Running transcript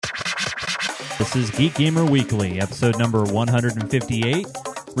This is Geek Gamer Weekly, episode number 158,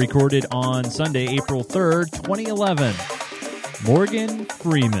 recorded on Sunday, April 3rd, 2011. Morgan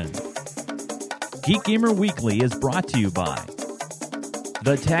Freeman. Geek Gamer Weekly is brought to you by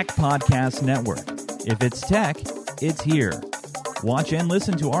the Tech Podcast Network. If it's tech, it's here. Watch and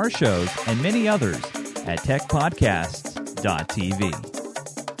listen to our shows and many others at techpodcasts.tv.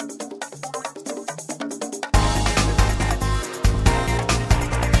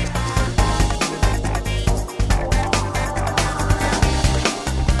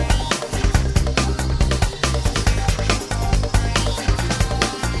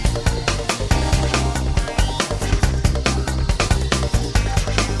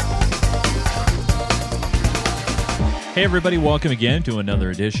 Hey everybody, welcome again to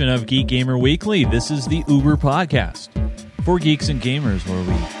another edition of Geek Gamer Weekly. This is the Uber podcast for geeks and gamers, where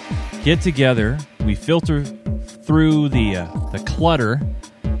we get together, we filter through the clutter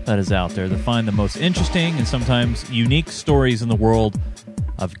that is out there to find the most interesting and sometimes unique stories in the world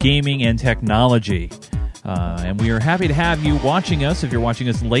of gaming and technology. And we are happy to have you watching us, if you're watching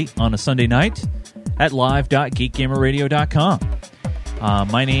us late on a Sunday night, at live.geekgamerradio.com.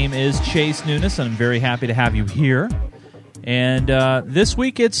 My name is Chase Nunes, and I'm very happy to have you here. And this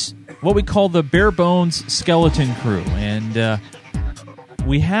week it's what we call the Bare Bones Skeleton Crew. And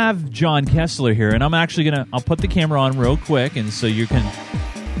we have John Kessler here. And I'm actually I'll put the camera on real quick, and so you can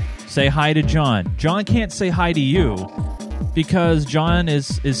say hi to John. John can't say hi to you because John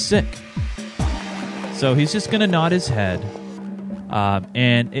is sick. So he's just going to nod his head.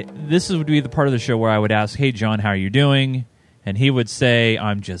 This would be the part of the show where I would ask, hey, John, how are you doing? And he would say,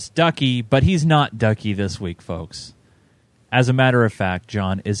 I'm just ducky. But he's not ducky this week, folks. As a matter of fact,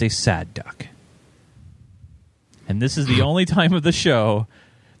 John is a sad duck. And this is the only time of the show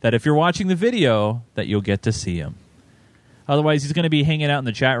that if you're watching the video that you'll get to see him. Otherwise, he's going to be hanging out in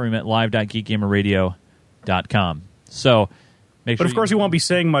the chat room at live.geekgamerradio.com. So, make sure. But of course, he won't be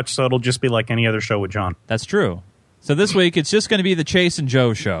saying much, so it'll just be like any other show with John. That's true. So this week, it's just going to be the Chase and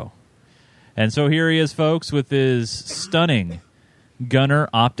Joe show. And so here he is, folks, with his stunning Gunnar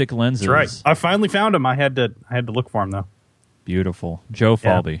optic lenses. That's right. I finally found him. I had to look for him, though. Beautiful. Joe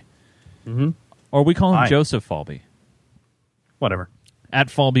Falby. Yeah. Mm-hmm. Or we call him Joseph Falby. Whatever. At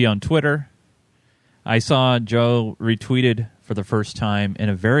Falby on Twitter. I saw Joe retweeted for the first time in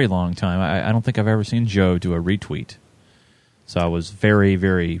a very long time. I don't think I've ever seen Joe do a retweet. So I was very,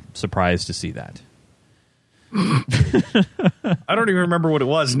 very surprised to see that. I don't even remember what it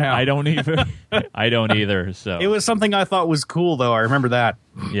was now. I don't either. So it was something I thought was cool, though. I remember that.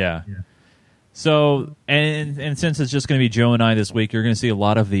 Yeah. So, and since it's just going to be Joe and I this week, you're going to see a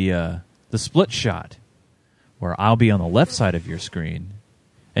lot of the split shot, where I'll be on the left side of your screen,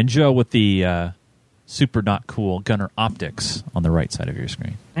 and Joe with the super not cool Gunnar optics on the right side of your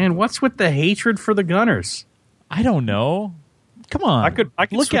screen. And what's with the hatred for the Gunners? I don't know. Come on, I could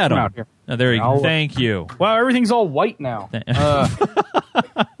look at them out here. Oh, there you go. Thank you. Wow, everything's all white now.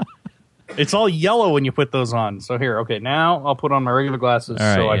 It's all yellow when you put those on. So here, okay, now I'll put on my regular glasses.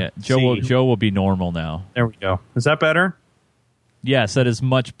 All right, Joe will be normal now. There we go. Is that better? Yes, that is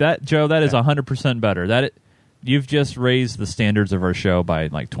much better. Joe, that is 100% better. You've just raised the standards of our show by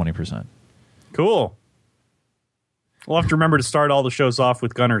like 20%. Cool. We'll have to remember to start all the shows off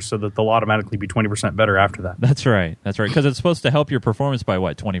with Gunners so that they'll automatically be 20% better after that. That's right. Because it's supposed to help your performance by,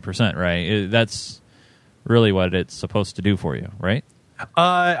 20%, right? That's really what it's supposed to do for you, right?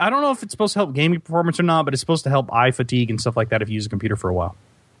 I don't know if it's supposed to help gaming performance or not, but it's supposed to help eye fatigue and stuff like that if you use a computer for a while.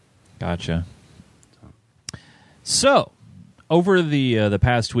 Gotcha. So, over the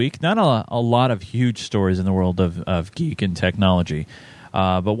past week, not a lot of huge stories in the world of geek and technology,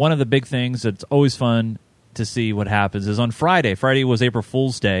 but one of the big things that's always fun to see what happens is on Friday. Friday was April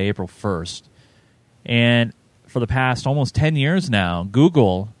Fool's Day, April 1st. And for the past almost 10 years now,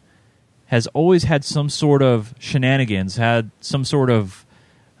 Google has always had some sort of shenanigans, had some sort of,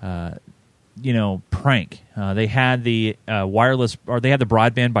 prank. They had the wireless, or they had the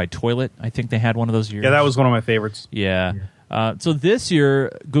broadband by toilet. I think they had one of those years. Yeah, that was one of my favorites. Yeah. So this year,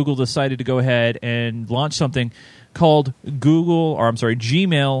 Google decided to go ahead and launch something called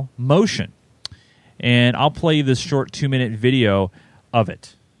Gmail Motion. And I'll play you this short 2-minute video of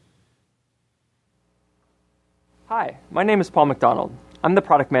it. Hi, my name is Paul McDonald. I'm the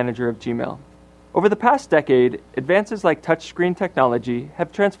product manager of Gmail. Over the past decade, advances like touchscreen technology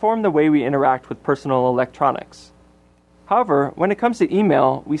have transformed the way we interact with personal electronics. However, when it comes to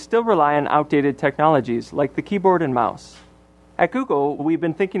email, we still rely on outdated technologies like the keyboard and mouse. At Google, we've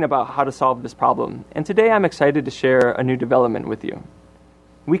been thinking about how to solve this problem, and today I'm excited to share a new development with you.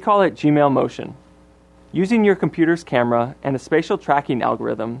 We call it Gmail Motion. Using your computer's camera and a spatial tracking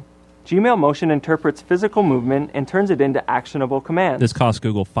algorithm, Gmail Motion interprets physical movement and turns it into actionable commands. This cost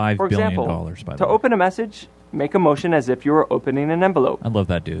Google $5 For billion, example, by the to way. open a message, make a motion as if you were opening an envelope. I love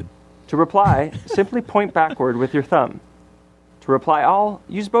that dude. To reply, simply point backward with your thumb. To reply all,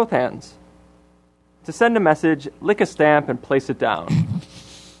 use both hands. To send a message, lick a stamp and place it down.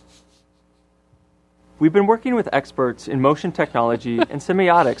 We've been working with experts in motion technology and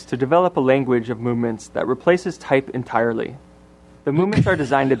semiotics to develop a language of movements that replaces type entirely. The movements are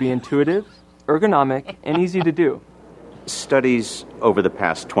designed to be intuitive, ergonomic, and easy to do. Studies over the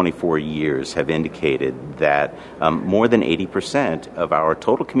past 24 years have indicated that more than 80% of our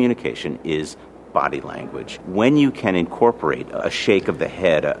total communication is body language. When you can incorporate a shake of the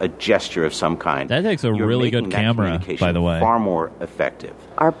head, a gesture of some kind, that takes a you're really making good that camera, communication by the way. far more effective.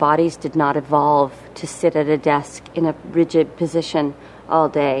 Our bodies did not evolve to sit at a desk in a rigid position all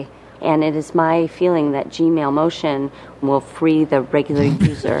day. And it is my feeling that Gmail Motion will free the regular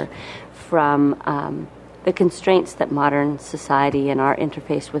user from the constraints that modern society and our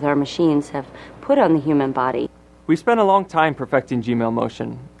interface with our machines have put on the human body. We spent a long time perfecting Gmail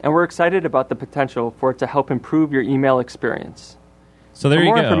Motion, and we're excited about the potential for it to help improve your email experience. So there For you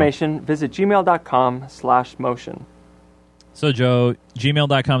more go. information, visit gmail.com/motion. So, Joe,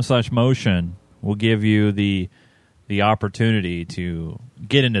 gmail.com/motion will give you the opportunity to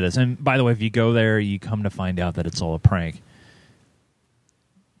get into this. And by the way, if you go there, you come to find out that it's all a prank.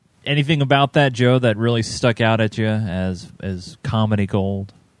 Anything about that, Joe, that really stuck out at you as comedy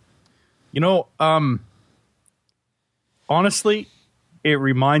gold? You know, honestly, it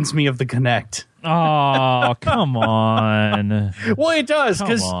reminds me of the Kinect. Oh, come on. Well, it does, Come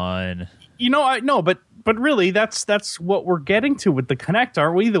because on. you know, I know, but really, that's what we're getting to with the Kinect,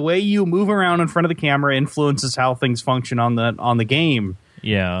 aren't we? The way you move around in front of the camera influences how things function on the game.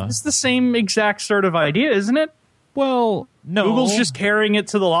 Yeah. It's the same exact sort of idea, isn't it? Well, no. Google's just carrying it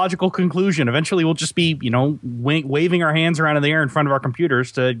to the logical conclusion. Eventually, we'll just be, waving our hands around in the air in front of our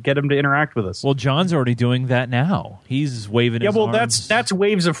computers to get them to interact with us. Well, John's already doing that now. He's waving his arms. That's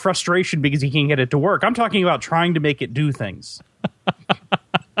waves of frustration because he can't get it to work. I'm talking about trying to make it do things.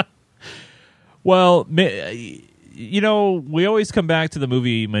 Well, we always come back to the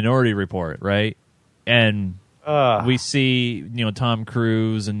movie Minority Report, right? And we see, Tom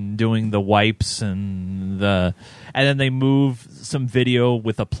Cruise and doing the wipes and then they move some video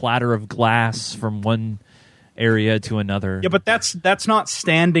with a platter of glass from one area to another. Yeah, but that's not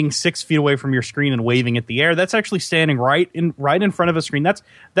standing 6 feet away from your screen and waving at the air. That's actually standing right in front of a screen.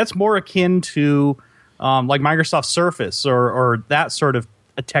 That's more akin to like Microsoft Surface or that sort of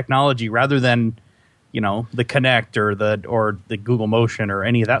a technology rather than the Kinect or the Google Motion or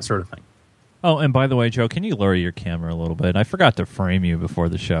any of that sort of thing. Oh, and by the way, Joe, can you lower your camera a little bit? I forgot to frame you before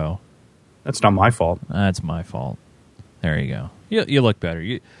the show. That's not my fault. That's my fault. There you go. You look better.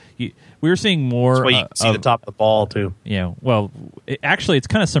 We were seeing more. That's why you can see the top of the ball too. Yeah. Well, actually, it's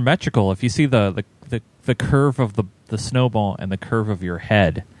kind of symmetrical. If you see the curve of the snowball and the curve of your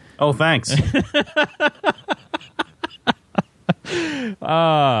head. Oh, thanks.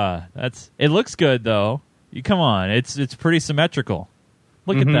 It looks good though. Come on, it's pretty symmetrical.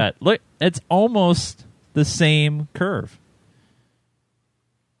 Look at that. Look, it's almost the same curve.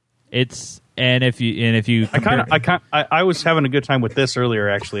 If you compare, I was having a good time with this earlier.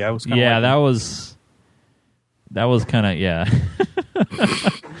 Actually, I was that was kind of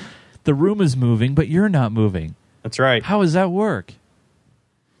The room is moving, but you're not moving. That's right. How does that work?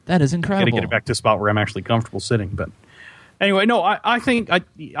 That is incredible. Got to get it back to a spot where I'm actually comfortable sitting. But anyway, no, I think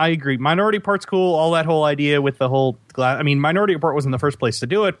I agree. Minority Report's cool. All that whole idea with the whole glass. I mean, Minority Report wasn't the first place to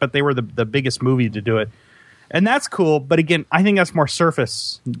do it, but they were the biggest movie to do it, and that's cool. But again, I think that's more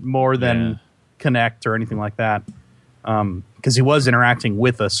Surface more than Kinect or anything like that, because he was interacting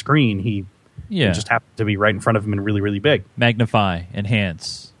with a screen. He just happened to be right in front of him and really, really big. Magnify,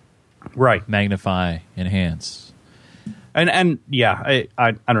 enhance. Right. Magnify, enhance. And yeah,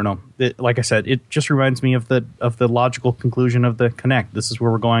 I don't know. Like I said, it just reminds me of the logical conclusion of the Kinect. This is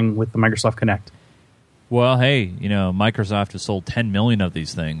where we're going with the Microsoft Kinect. Well, hey, Microsoft has sold 10 million of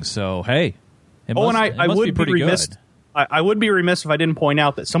these things, so hey, I would be remiss. I would be remiss if I didn't point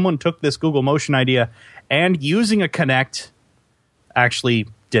out that someone took this Google Motion idea and using a Kinect actually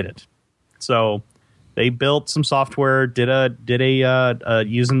did it. So they built some software, did a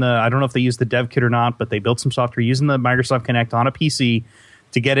using the, I don't know if they used the dev kit or not, but they built some software using the Microsoft Kinect on a PC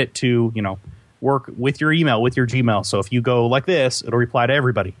to get it to, work with your email, with your Gmail. So if you go like this, it'll reply to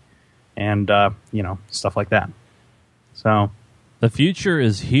everybody and, stuff like that. So the future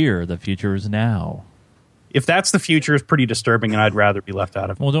is here. The future is now. If that's the future, it's pretty disturbing, and I'd rather be left out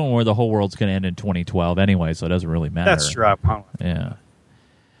of it. Well, don't worry. The whole world's going to end in 2012 anyway, so it doesn't really matter. That's true. Yeah.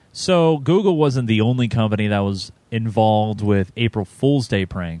 So Google wasn't the only company that was involved with April Fool's Day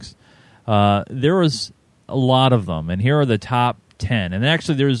pranks. There was a lot of them, and here are the top 10. And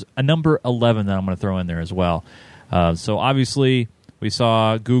actually, there's a number 11 that I'm going to throw in there as well. So obviously, we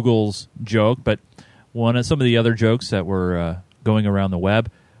saw Google's joke, but some of the other jokes that were going around the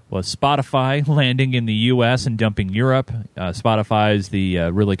web was Spotify landing in the U.S. and dumping Europe. Spotify's the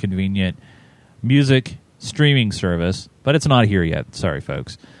really convenient music streaming service, but it's not here yet. Sorry,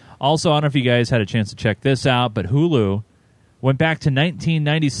 folks. Also, I don't know if you guys had a chance to check this out, but Hulu went back to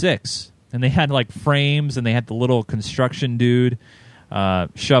 1996, and they had like frames, and they had the little construction dude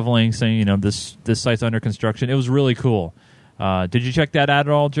shoveling, saying, this site's under construction. It was really cool. Did you check that out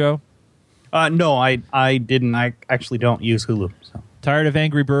at all, Joe? No, I didn't. I actually don't use Hulu. So. Tired of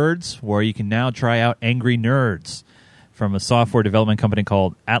Angry Birds? Well, you can now try out Angry Nerds from a software development company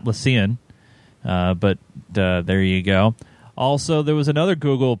called Atlassian. But there you go. Also, there was another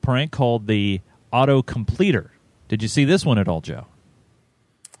Google prank called the Auto Completer. Did you see this one at all, Joe?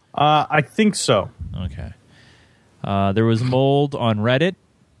 I think so. Okay. There was mold on Reddit.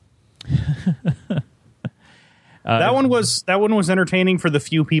 That one was entertaining for the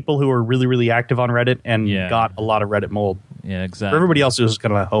few people who were really, really active on Reddit and got a lot of Reddit mold. Yeah, exactly. For everybody else, it was just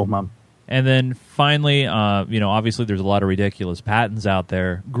kind of a home. And then finally, obviously there's a lot of ridiculous patents out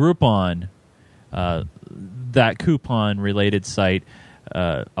there. Groupon, that coupon-related site,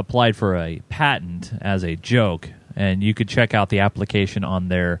 applied for a patent as a joke, and you could check out the application on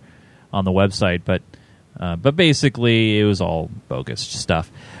the website, but basically it was all bogus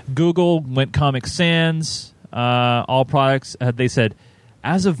stuff. Google went Comic Sans. All products, they said,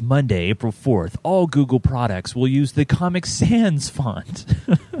 as of Monday, April 4th, all Google products will use the Comic Sans font.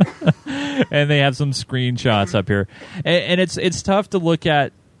 And they have some screenshots up here. And it's tough to look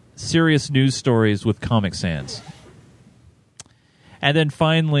at serious news stories with Comic Sans. And then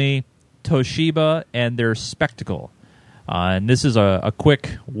finally, Toshiba and their Spectacle. And this is a quick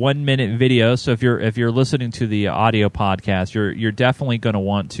 1-minute video. So if you're listening to the audio podcast, you're definitely going to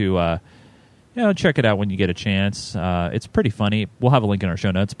want to check it out when you get a chance. It's pretty funny. We'll have a link in our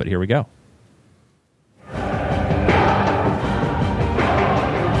show notes, but here we go.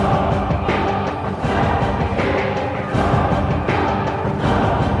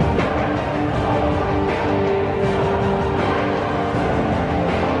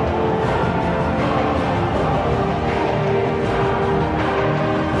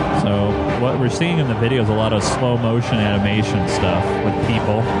 What we're seeing in the video is a lot of slow motion animation stuff with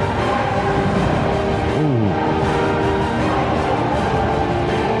people. Ooh.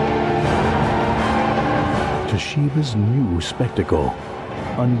 Toshiba's new Spectacle.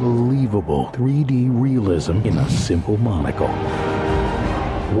 Unbelievable 3D realism in a simple monocle.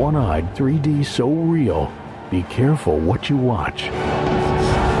 One-eyed 3D so real, be careful what you watch.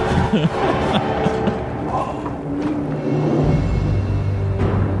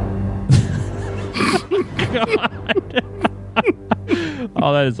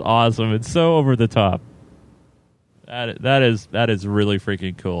 Oh, that is awesome. It's so over the top. That is really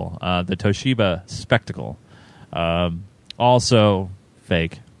freaking cool. The Toshiba Spectacle. Also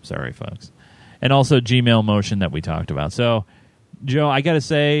fake. Sorry, folks. And also Gmail Motion that we talked about. So, Joe, I got to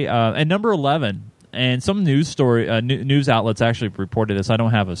say, and number 11, and some news outlets actually reported this. I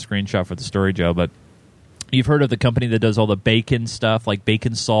don't have a screenshot for the story, Joe, but you've heard of the company that does all the bacon stuff, like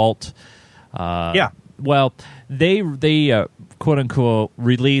bacon salt. Yeah. Well, they quote unquote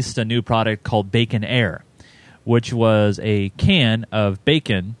released a new product called Bacon Air, which was a can of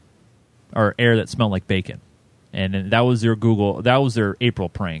bacon or air that smelled like bacon, and that was their April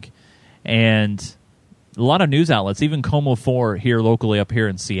prank. And a lot of news outlets, even Como 4 here locally up here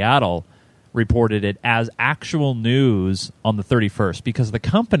in Seattle, reported it as actual news on the 31st because the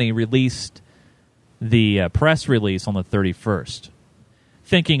company released the press release on the 31st.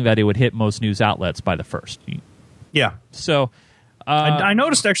 Thinking that it would hit most news outlets by the 1st. Yeah. So I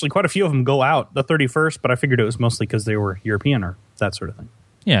noticed actually quite a few of them go out the 31st, but I figured it was mostly because they were European or that sort of thing.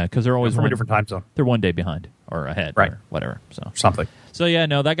 Yeah, because they're always from a different time zone. They're one day behind or ahead, right? Or whatever. Something. So yeah,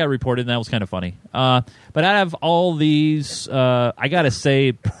 no, that got reported, and that was kind of funny. But out of all these, I got to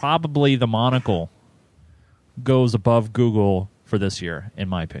say, probably the monocle goes above Google for this year, in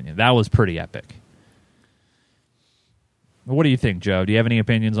my opinion. That was pretty epic. What do you think, Joe? Do you have any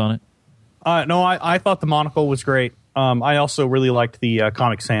opinions on it? No, I thought the monocle was great. I also really liked the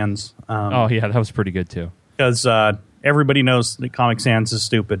Comic Sans. Oh, yeah, that was pretty good, too. Because everybody knows that Comic Sans is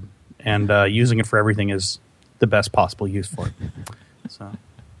stupid, and using it for everything is the best possible use for it. So,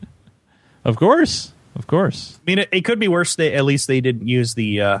 Of course. I mean, it could be worse. At least they didn't use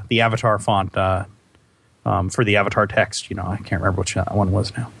the Avatar font for the avatar text. I can't remember which that one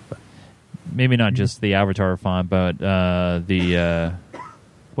was now. But. Maybe not just the avatar font, but the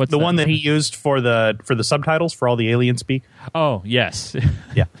what's the that? one that he used for the subtitles for all the alien speak. Oh, yes.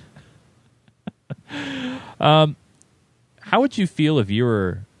 Yeah. How would you feel if you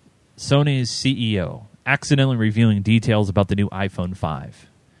were Sony's CEO, accidentally revealing details about the new iPhone 5?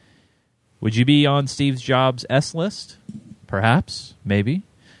 Would you be on Steve Jobs' S list? Perhaps, maybe.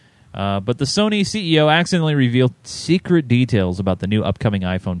 But the Sony CEO accidentally revealed secret details about the new upcoming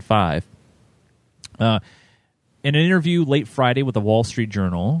iPhone 5. In an interview late Friday with the Wall Street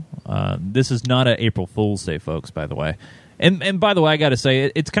Journal, this is not an April Fool's Day, folks, by the way. And by the way, I got to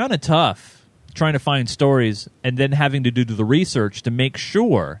say, it's kind of tough trying to find stories and then having to do the research to make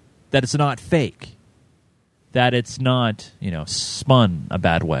sure that it's not fake, that it's not, spun a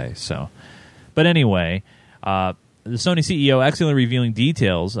bad way. So, but anyway, the Sony CEO accidentally revealing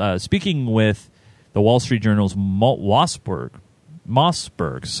details, speaking with the Wall Street Journal's Mossberg,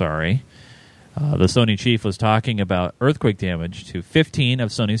 the Sony chief was talking about earthquake damage to 15 of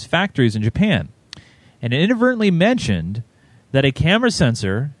Sony's factories in Japan, and inadvertently mentioned that a camera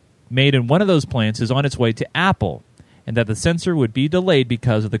sensor made in one of those plants is on its way to Apple, and that the sensor would be delayed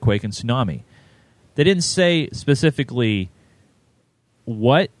because of the quake and tsunami. They didn't say specifically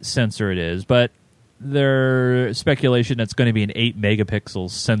what sensor it is, but there's speculation that's going to be an 8-megapixel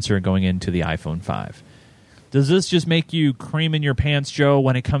sensor going into the iPhone 5. Does this just make you cream in your pants, Joe,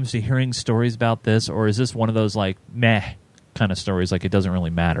 when it comes to hearing stories about this, or is this one of those, meh kind of stories, it doesn't really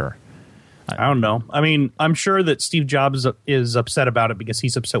matter? I don't know. I mean, I'm sure that Steve Jobs is upset about it because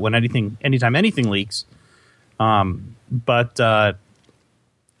he's upset when anytime anything leaks. But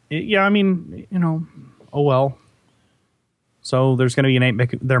yeah, I mean, oh well. So there's going to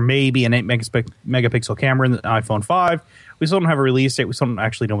be there may be an 8 megapixel camera in the iPhone 5. We still don't have a release date. We still don't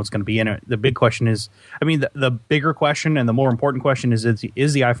actually know what's going to be in it. The big question is, the bigger question and the more important question is the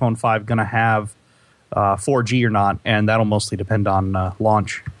iPhone 5 going to have 4G or not? And that'll mostly depend on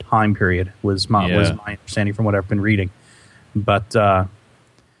launch time period was my understanding from what I've been reading. But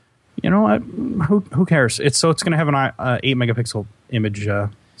who cares? It's going to have an 8 megapixel image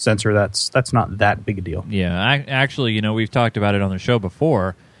sensor. That's not that big a deal. Yeah, actually, we've talked about it on the show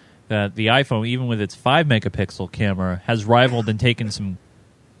before that the iPhone, even with its 5 megapixel camera, has rivaled and taken some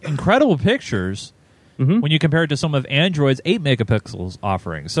incredible pictures when you compare it to some of Android's 8 megapixels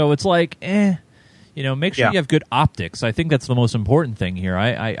offerings. So it's make sure you have good optics. I think that's the most important thing here.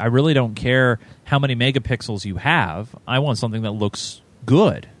 I really don't care how many megapixels you have. I want something that looks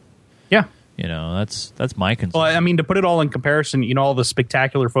good. Yeah. That's my concern. Well, I mean, to put it all in comparison, all the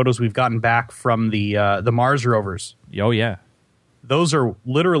spectacular photos we've gotten back from the Mars rovers. Oh, yeah. Those are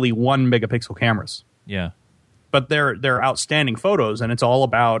literally 1 megapixel cameras. Yeah. But they're outstanding photos, and it's all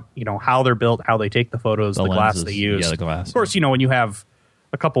about, how they're built, how they take the photos, the glass they use. Yeah, the glass. Of course, when you have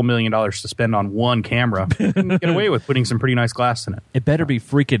a couple $1 million to spend on one camera, you can get away with putting some pretty nice glass in it. It better be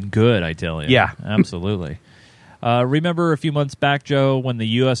freaking good, I tell you. Yeah. Absolutely. Remember a few months back, Joe, when the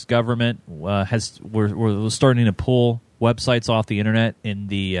U.S. government was starting to pull websites off the internet in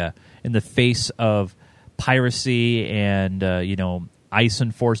the face of piracy and ICE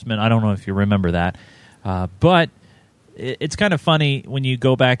enforcement? I don't know if you remember that, but it's kind of funny when you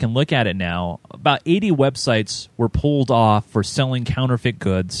go back and look at it now. About 80 websites were pulled off for selling counterfeit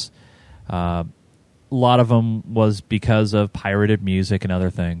goods. A lot of them was because of pirated music and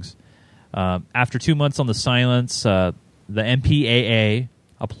other things. After 2 months on the silence, the MPAA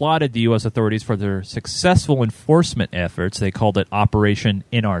applauded the U.S. authorities for their successful enforcement efforts. They called it Operation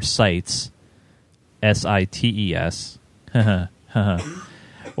In Our Sites, SITES.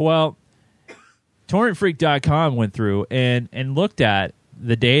 Well, TorrentFreak.com went through and looked at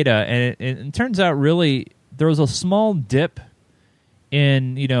the data, and it turns out really there was a small dip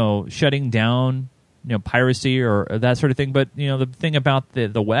in shutting down piracy or that sort of thing. But the thing about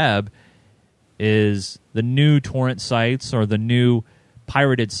the web is the new torrent sites or the new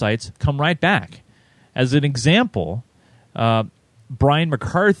pirated sites come right back. As an example, Brian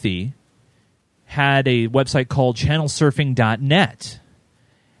McCarthy had a website called channelsurfing.net.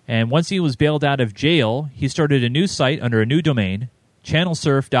 And once he was bailed out of jail, he started a new site under a new domain,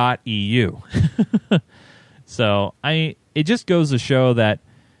 channelsurf.eu. So it just goes to show that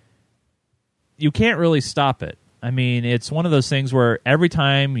you can't really stop it. I mean, it's one of those things where every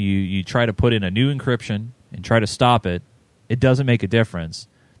time you try to put in a new encryption and try to stop it, it doesn't make a difference.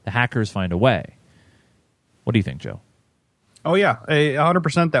 The hackers find a way. What do you think, Joe? Oh, yeah,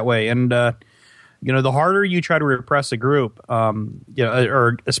 100% that way. And, the harder you try to repress a group,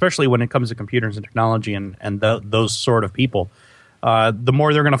 or especially when it comes to computers and technology and those sort of people, the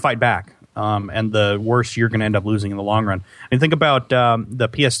more they're going to fight back. and the worse you're going to end up losing in the long run. And think about the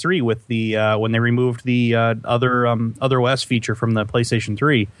PS3 with the when they removed the other OS feature from the PlayStation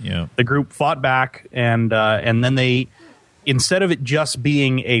 3. Yeah. The group fought back, and then they, instead of it just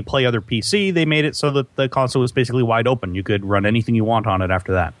being a play other PC, they made it so that the console was basically wide open. You could run anything you want on it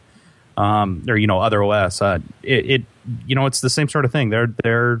after that, or other OS. It's the same sort of thing.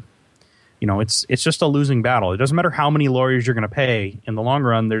 They're it's just a losing battle. It doesn't matter how many lawyers you're going to pay. In the long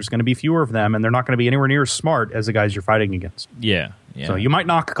run, there's going to be fewer of them, and they're not going to be anywhere near as smart as the guys you're fighting against. Yeah. So you might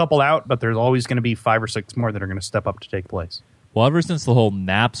knock a couple out, but there's always going to be 5 or 6 more that are going to step up to take place. Well, ever since the whole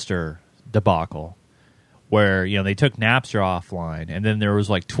Napster debacle, where they took Napster offline, and then there was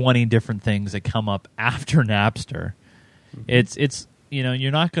like 20 different things that come up after Napster. It's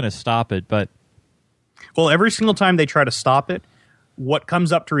you're not going to stop it, but every single time they try to stop it, what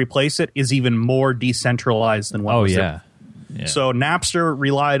comes up to replace it is even more decentralized than what was there. Yeah. So Napster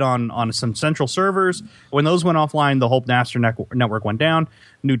relied on some central servers. When those went offline, the whole Napster network went down.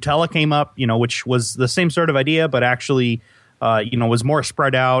 Gnutella came up, which was the same sort of idea, but actually, was more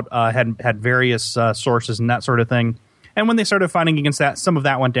spread out, had various sources and that sort of thing. And when they started fighting against that, some of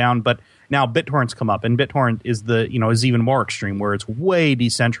that went down. But now BitTorrent's come up, and BitTorrent is is even more extreme, where it's way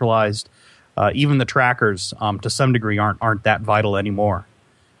decentralized. Even the trackers, to some degree, aren't that vital anymore.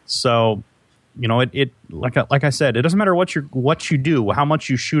 So, it like I said, it doesn't matter what you do, how much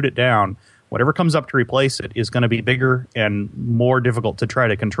you shoot it down. Whatever comes up to replace it is going to be bigger and more difficult to try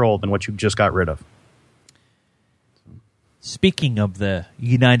to control than what you just got rid of. Speaking of the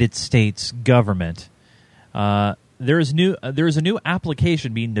United States government, there is a new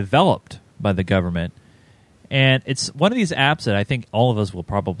application being developed by the government, and it's one of these apps that I think all of us will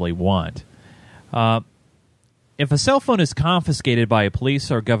probably want. If a cell phone is confiscated by a police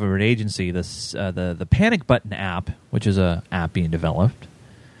or government agency, the Panic Button app, which is an app being developed,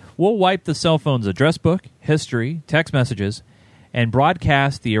 will wipe the cell phone's address book, history, text messages, and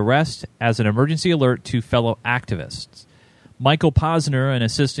broadcast the arrest as an emergency alert to fellow activists. Michael Posner, an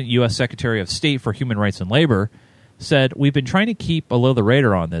assistant U.S. Secretary of State for Human Rights and Labor, said, "We've been trying to keep below the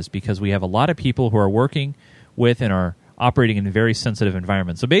radar on this because we have a lot of people who are working with and are operating in very sensitive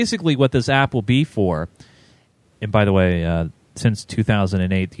environments." So basically what this app will be for, and by the way, since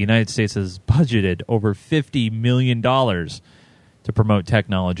 2008, the United States has budgeted over $50 million to promote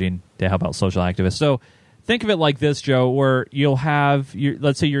technology and to help out social activists. So think of it like this, Joe, where you'll have,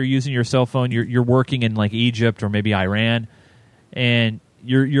 let's say you're using your cell phone, you're working in like Egypt or maybe Iran, and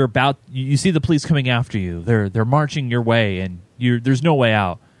you see the police coming after you. They're marching your way, and there's no way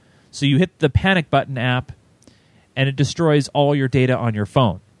out. So you hit the Panic Button app, and it destroys all your data on your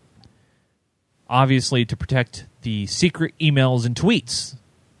phone. Obviously, to protect the secret emails and tweets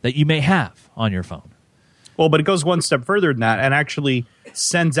that you may have on your phone. Well, but it goes one step further than that and actually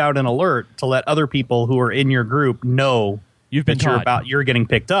sends out an alert to let other people who are in your group know you've been you're getting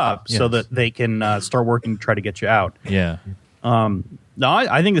picked up, yes, so that they can start working to try to get you out. Yeah. No,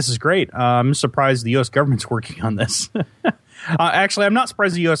 I think this is great. I'm surprised the U.S. government's working on this. Actually, I'm not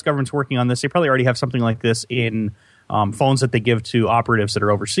surprised the U.S. government's working on this. They probably already have something like this in phones that they give to operatives that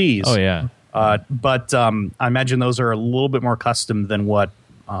are overseas. Oh, yeah. But I imagine those are a little bit more custom than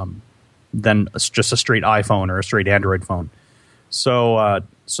than just a straight iPhone or a straight Android phone. So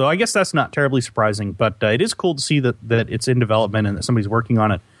I guess that's not terribly surprising, but it is cool to see that it's in development and that somebody's working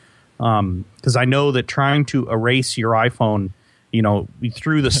on it. Because I know that trying to erase your iPhone,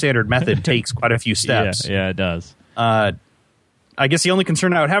 through the standard method takes quite a few steps. Yeah, it does. I guess the only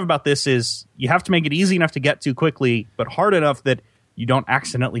concern I would have about this is you have to make it easy enough to get to quickly, but hard enough that you don't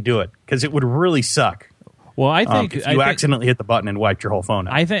accidentally do it, because it would really suck. Well, I think if you accidentally hit the button and wiped your whole phone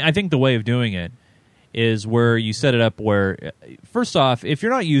out. I think the way of doing it is where you set it up where, first off, if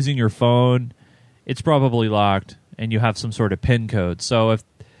you're not using your phone, it's probably locked and you have some sort of PIN code. So if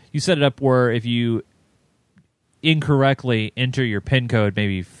you set it up where if you incorrectly enter your PIN code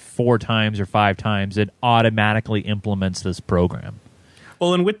maybe 4 times or 5 times, it automatically implements this program.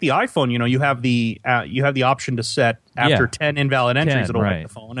 Well, and with the iPhone, you have the option to set after 10 invalid entries, it'll wipe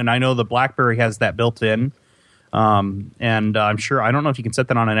the phone. And I know the BlackBerry has that built in. And I'm sure, I don't know if you can set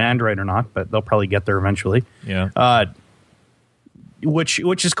that on an Android or not, but they'll probably get there eventually. Yeah. Which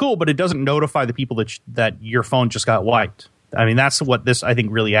is cool, but it doesn't notify the people that your phone just got wiped. I mean, that's what this, I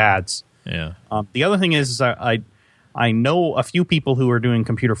think, really adds. Yeah. The other thing is I know a few people who are doing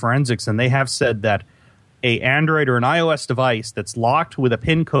computer forensics, and they have said that a Android or an iOS device that's locked with a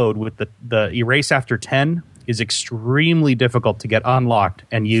PIN code with the erase after 10 is extremely difficult to get unlocked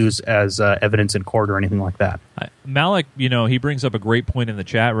and use as evidence in court or anything like that. Malik, he brings up a great point in the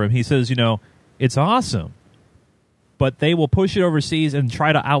chat room. He says, it's awesome, but they will push it overseas and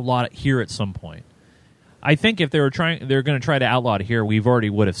try to outlaw it here at some point. I think if they're going to try to outlaw it here, we've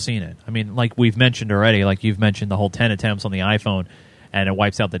already would have seen it. I mean, like we've mentioned already, like you've mentioned the whole 10 attempts on the iPhone and it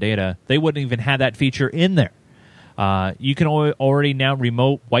wipes out the data. They wouldn't even have that feature in there. You can already now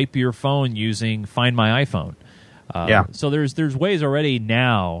remote wipe your phone using Find My iPhone. So there's ways already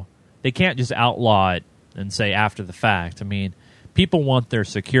now. They can't just outlaw it and say after the fact. I mean, people want their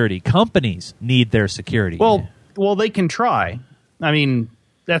security. Companies need their security. Well, they can try. I mean,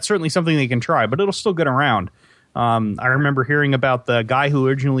 that's certainly something they can try, but it'll still get around. I remember hearing about the guy who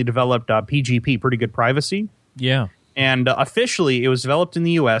originally developed PGP, Pretty Good Privacy. Yeah. And officially, it was developed in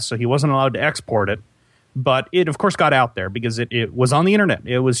the U.S., so he wasn't allowed to export it. But it, of course, got out there because it was on the internet.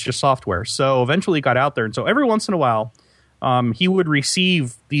 It was just software. So eventually it got out there. And so every once in a while, he would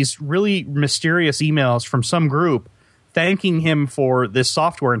receive these really mysterious emails from some group thanking him for this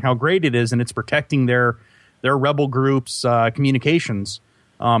software and how great it is, and it's protecting their rebel groups' communications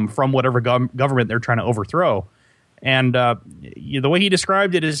from whatever government they're trying to overthrow. And the way he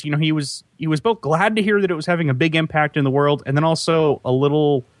described it is, he was both glad to hear that it was having a big impact in the world, and then also a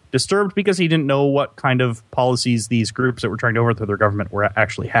little disturbed because he didn't know what kind of policies these groups that were trying to overthrow their government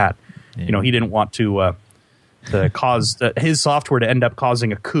actually had. Yeah. He didn't want to cause his software to end up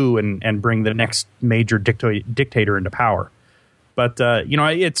causing a coup and bring the next major dictator into power. But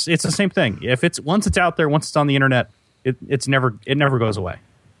it's the same thing. If once it's out there, once it's on the internet, it never goes away.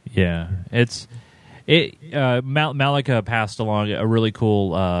 Yeah, Malika passed along a really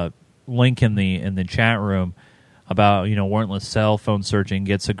cool link in the chat room about warrantless cell phone searching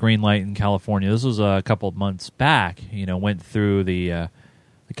gets a green light in California. This was a couple of months back. Went through the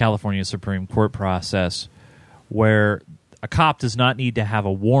California Supreme Court process where a cop does not need to have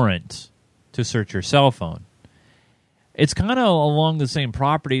a warrant to search your cell phone. It's kind of along the same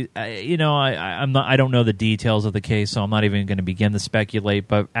property. I don't know the details of the case, so I'm not even going to begin to speculate.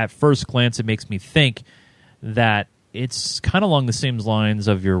 But at first glance, it makes me think that it's kind of along the same lines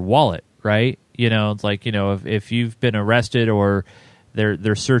of your wallet, right? It's like if you've been arrested or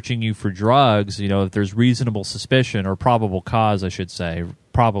they're searching you for drugs, if there's reasonable suspicion or probable cause, I should say,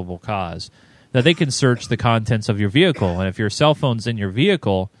 probable cause, that they can search the contents of your vehicle. And if your cell phone's in your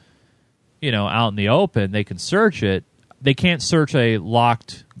vehicle, out in the open, they can search it. They can't search a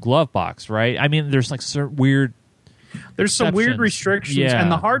locked glove box, right? I mean, there's like weird. There's some weird restrictions,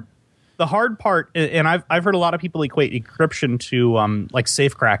 and the hard part, and I've heard a lot of people equate encryption to like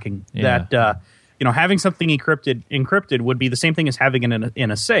safe cracking. Yeah. That having something encrypted would be the same thing as having it in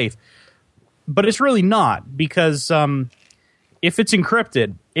a safe, but it's really not, because if it's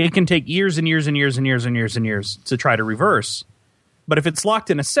encrypted, it can take years and years and years and years and years and years to try to reverse. But if it's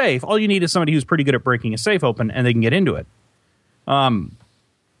locked in a safe, all you need is somebody who's pretty good at breaking a safe open, and they can get into it. And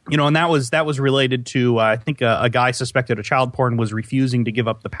that was related to I think a guy suspected of child porn was refusing to give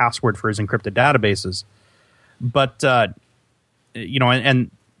up the password for his encrypted databases. But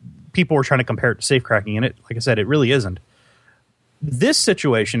and people were trying to compare it to safe cracking, and like I said, it really isn't. This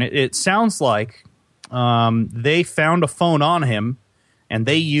situation, it sounds like they found a phone on him, and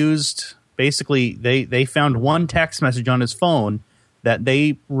they used basically they found one text message on his phone that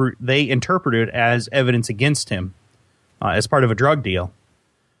they interpreted as evidence against him as part of a drug deal.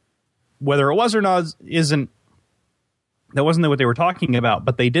 Whether it was or not that wasn't what they were talking about,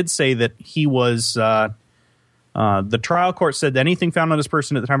 but they did say that he was the trial court said that anything found on this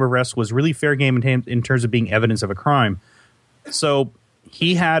person at the time of arrest was really fair game in terms of being evidence of a crime. So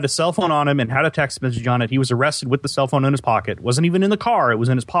he had a cell phone on him and had a text message on it. He was arrested with the cell phone in his pocket. It wasn't even in the car. It was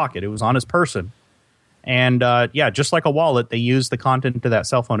in his pocket. It was on his person. And, just like a wallet, they used the content of that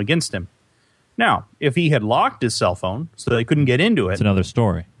cell phone against him. Now, if he had locked his cell phone so they couldn't get into it... It's another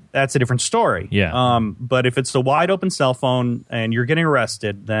story. That's a different story. Yeah. But if it's a wide-open cell phone and you're getting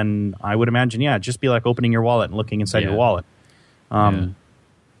arrested, then I would imagine, it'd just be like opening your wallet and looking inside your wallet. But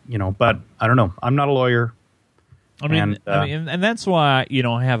I don't know. I'm not a lawyer. I mean, and that's why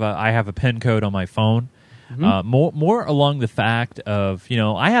I have a PIN code on my phone. Mm-hmm. More along the fact of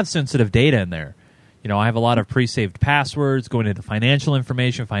I have sensitive data in there. I have a lot of pre-saved passwords going into financial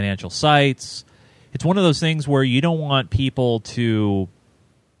information, financial sites. It's one of those things where you don't want people to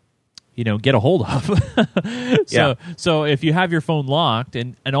get a hold of. So if you have your phone locked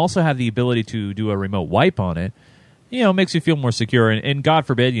and also have the ability to do a remote wipe on it, it makes you feel more secure. And God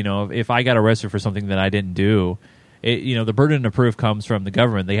forbid, if I got arrested for something that I didn't do, the burden of proof comes from the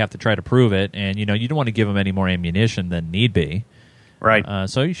government. They have to try to prove it, and you don't want to give them any more ammunition than need be. Right.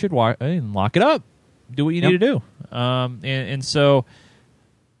 So you should lock it up. Do what you need to do. And so,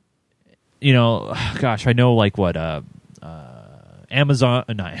 gosh, I know like what Android,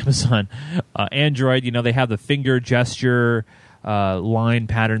 they have the finger gesture line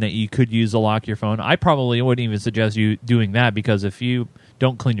pattern that you could use to lock your phone. I probably wouldn't even suggest you doing that, because if you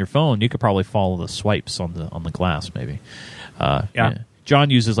don't clean your phone, you could probably follow the swipes on the glass, maybe. Yeah.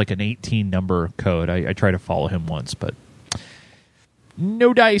 John uses like an 18 number code. I try to follow him once, but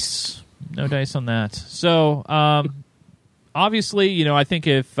no dice on that. So obviously, I think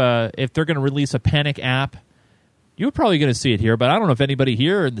if they're going to release a panic app, you're probably going to see it here, but I don't know if anybody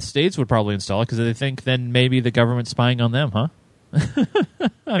here in the States would probably install it, because they think then maybe the government's spying on them, huh?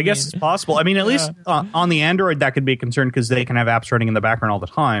 I guess it's possible. I mean, at least on the Android, that could be a concern, because they can have apps running in the background all the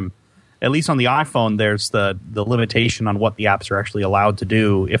time. At least on the iPhone, there's the limitation on what the apps are actually allowed to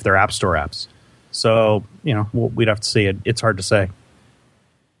do if they're App Store apps. So, we'd have to see it. It's hard to say.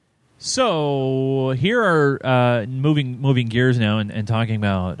 So here are moving gears now and talking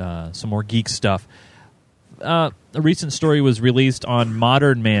about some more geek stuff. A recent story was released on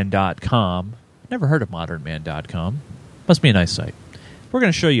modernman.com. Never heard of modernman.com. Must be a nice site. We're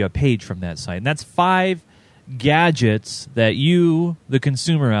going to show you a page from that site, and that's 5 gadgets that you, the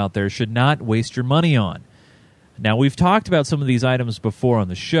consumer out there, should not waste your money on. Now, we've talked about some of these items before on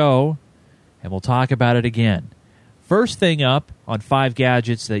the show, and we'll talk about it again. First thing up on 5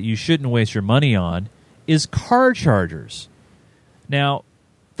 gadgets that you shouldn't waste your money on is car chargers. Now,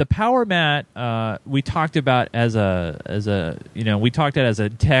 the Power Mat we talked about as a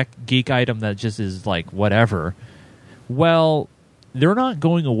tech geek item that just is like whatever. Well, they're not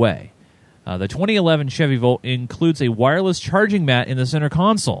going away. The 2011 Chevy Volt includes a wireless charging mat in the center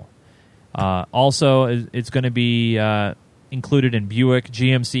console. Also, it's going to be included in Buick,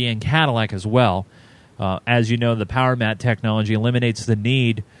 GMC, and Cadillac as well. As you know, the Power Mat technology eliminates the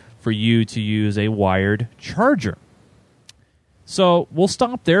need for you to use a wired charger. So we'll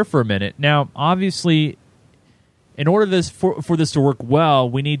stop there for a minute. Now, obviously, in order for this to work well,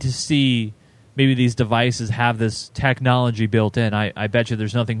 we need to see maybe these devices have this technology built in. I bet you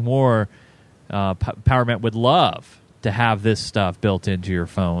there's nothing more Power Mat would love to have this stuff built into your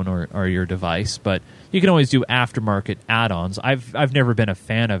phone or your device, but you can always do aftermarket add-ons. I've never been a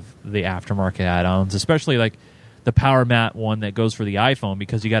fan of the aftermarket add-ons, especially like the Power Mat one that goes for the iPhone,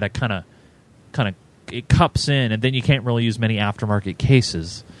 because you got to kind of it cups in, and then you can't really use many aftermarket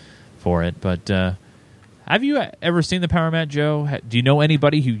cases for it. But have you ever seen the Power Mat, Joe? Do you know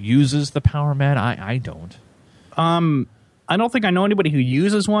anybody who uses the Power Mat? I don't. I don't think I know anybody who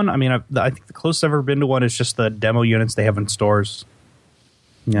uses one. I mean, I think the closest I've ever been to one is just the demo units they have in stores.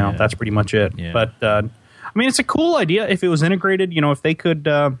 That's pretty much it. Yeah. But I mean, it's a cool idea if it was integrated. If they could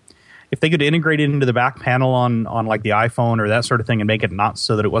integrate it into the back panel on like the iPhone or that sort of thing, and make it not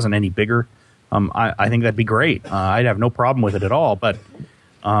so that it wasn't any bigger. I think that'd be great. I'd have no problem with it at all. But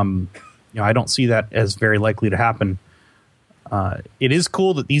I don't see that as very likely to happen. It is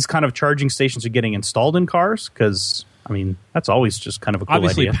cool that these kind of charging stations are getting installed in cars, because I mean, that's always just kind of a cool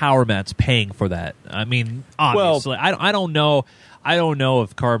obviously idea. Power Mat's paying for that. I mean, obviously, I don't know. I don't know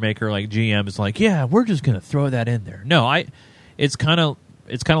if car maker like GM is like, yeah, we're just going to throw that in there. No, it's kind of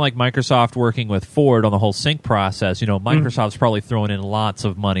like Microsoft working with Ford on the whole sync process. Microsoft's probably throwing in lots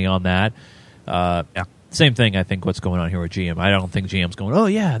of money on that. Same thing, I think, what's going on here with GM. I don't think GM's going, oh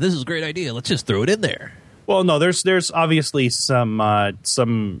yeah, this is a great idea, let's just throw it in there. Well, no, there's obviously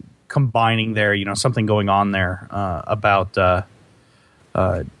some combining there, something going on there about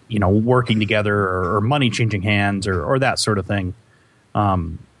working together or money changing hands or that sort of thing. But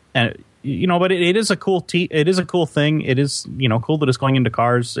it is a cool it is a cool thing. It is cool that it's going into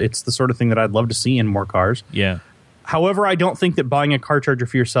cars. It's the sort of thing that I'd love to see in more cars. Yeah. However, I don't think that buying a car charger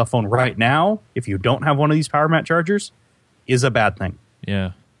for your cell phone right now, if you don't have one of these Power Mat chargers, is a bad thing.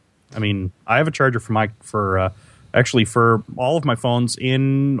 Yeah. I mean, I have a charger for all of my phones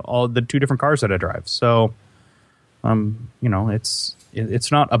in all the 2 different cars that I drive. So,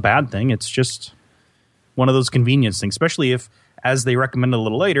 it's not a bad thing. It's just one of those convenience things, especially if, as they recommend a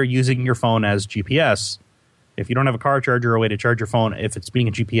little later, using your phone as GPS. If you don't have a car charger or a way to charge your phone, if it's being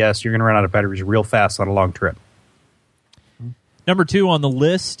a GPS, you're going to run out of batteries real fast on a long trip. Number 2 on the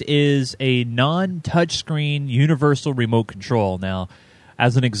list is a non-touchscreen universal remote control. Now,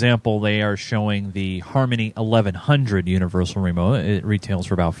 as an example, they are showing the Harmony 1100 universal remote. It retails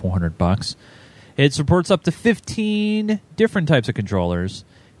for about $400. It supports up to 15 different types of controllers.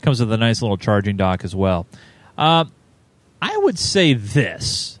 It comes with a nice little charging dock as well. I would say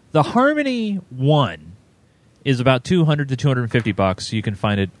this. The Harmony 1 is about $200 to $250. You can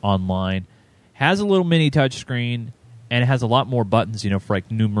find it online. Has a little mini touchscreen, and it has a lot more buttons, for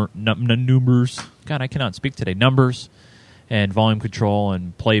like numbers. God, I cannot speak today. Numbers and volume control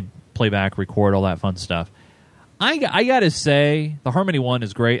and playback, record, all that fun stuff. I got to say, the Harmony One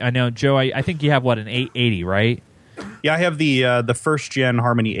is great. I know, Joe, I think you have, an 880, right? Yeah, I have the first-gen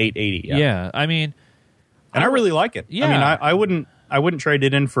Harmony 880. Yeah, I mean... And I really like it. Yeah. I mean, I wouldn't trade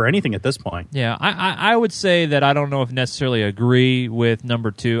it in for anything at this point. Yeah, I would say that I don't know if necessarily agree with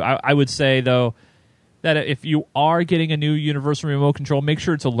number 2. I would say, though, that if you are getting a new universal remote control, make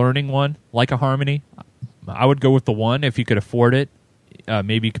sure it's a learning one, like a Harmony. I would go with the 1 if you could afford it.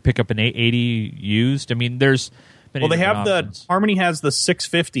 Maybe you could pick up an 880 used. I mean, there's many they have options. Harmony has the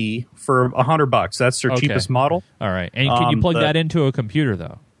 650 for $100. That's their cheapest model. All right, and can you plug that into a computer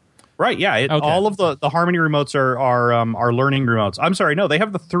though? Right, yeah. All of the Harmony remotes are learning remotes. I'm sorry, no, they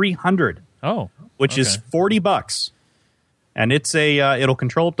have the 300. Which is $40, and it's it'll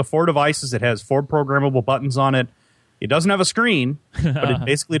control up to 4 devices. It has 4 programmable buttons on it. It doesn't have a screen, but it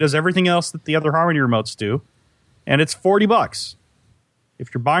basically does everything else that the other Harmony remotes do, and it's $40.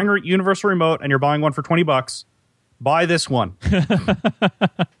 If you're buying a universal remote and you're buying one for $20, buy this one.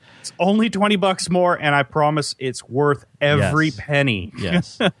 It's only $20 more, and I promise it's worth every penny.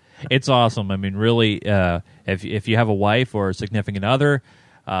 Yes. It's awesome. I mean, really, if you have a wife or a significant other,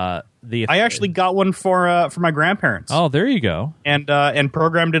 I actually got one for my grandparents. Oh, there you go. And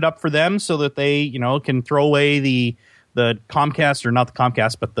programmed it up for them so that they can throw away the Comcast, or not the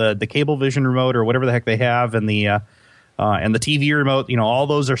Comcast, but the Cablevision remote or whatever the heck they have, and the TV remote. All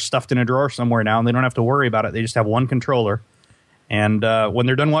those are stuffed in a drawer somewhere now, and they don't have to worry about it. They just have one controller, and when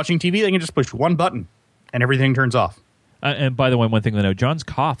they're done watching TV, they can just push one button, and everything turns off. And by the way, one thing to know, John's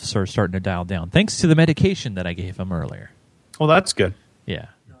coughs are starting to dial down, thanks to the medication that I gave him earlier. Well, that's good. Yeah.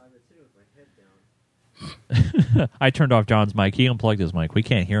 No, I've been sitting with my head down. I turned off John's mic. He unplugged his mic. We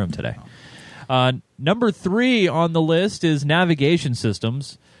can't hear him today. Number 3 on the list is navigation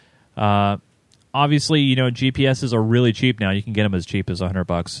systems. Obviously, GPSs are really cheap now. You can get them as cheap as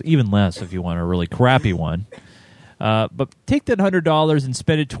 $100, even less if you want a really crappy one. But take that $100 and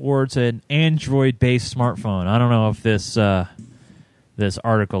spend it towards an Android-based smartphone. I don't know if this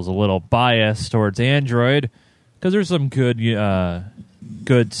article's a little biased towards Android, because there's some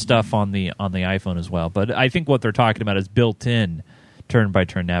good stuff on the iPhone as well. But I think what they're talking about is built-in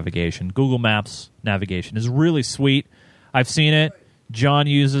turn-by-turn navigation. Google Maps navigation is really sweet. I've seen it. John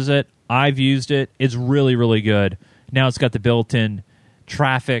uses it. I've used it. It's really, really good. Now it's got the built-in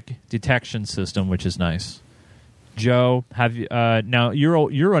traffic detection system, which is nice. Joe, have you? Now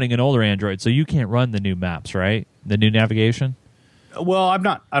you're running an older Android, so you can't run the new maps, right? The new navigation. Well, I'm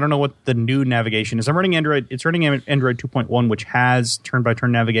not. I don't know what the new navigation is. I'm running Android. It's running Android 2.1, which has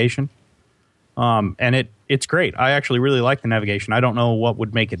turn-by-turn navigation, and it's great. I actually really like the navigation. I don't know what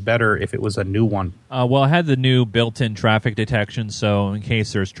would make it better if it was a new one. Well, it had the new built-in traffic detection, so in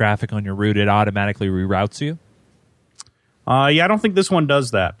case there's traffic on your route, it automatically reroutes you. Yeah, I don't think this one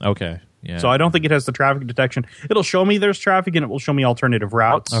does that. Okay. Yeah. So I don't think it has the traffic detection. It'll show me there's traffic, and it will show me alternative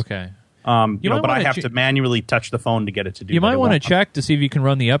routes. Okay. But I have to manually touch the phone to get it to do. You might want to check to see if you can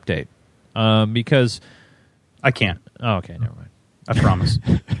run the update, because I can't. Oh, okay, never mind. I promise.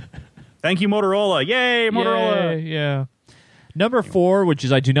 Thank you, Motorola! Yay, Motorola! Yay, yeah. Number 4, which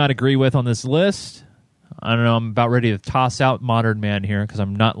is I do not agree with on this list. I don't know. I'm about ready to toss out Modern Man here because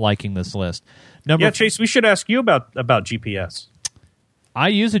I'm not liking this list. Chase, we should ask you about GPS. I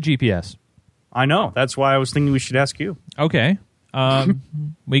use a GPS. I know. That's why I was thinking we should ask you. Okay.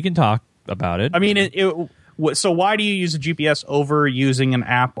 We can talk about it. I mean, so why do you use a GPS over using an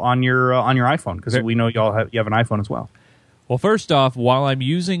app on your iPhone? Because we know you have an iPhone as well. Well, first off, while I'm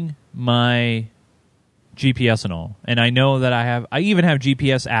using my GPS and all, and I know that I even have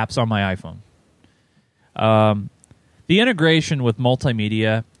GPS apps on my iPhone. The integration with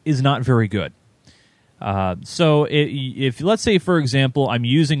multimedia is not very good. So if let's say, for example, I'm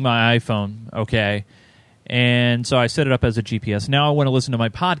using my iPhone, okay, and so I set it up as a GPS. Now I want to listen to my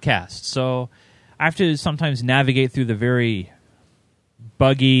podcast. So I have to sometimes navigate through the very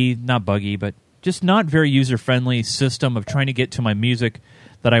not buggy, but just not very user-friendly system of trying to get to my music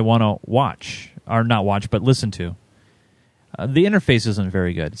that I want to watch, or not watch, but listen to. The interface isn't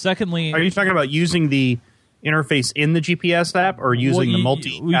very good. Secondly... Are you talking about using the interface in the GPS app, or using the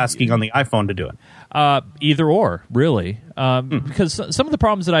multitasking on the iPhone to do it? Either or, really. Because some of the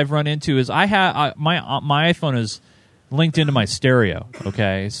problems that I've run into is I have my iPhone is linked into my stereo.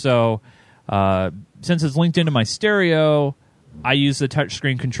 Okay, so since it's linked into my stereo, I use the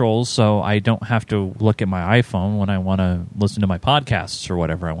touchscreen controls, so I don't have to look at my iPhone when I want to listen to my podcasts or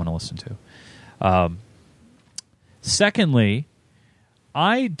whatever I want to listen to. Secondly,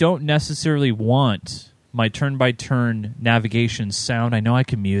 I don't necessarily want my turn-by-turn navigation sound, I know I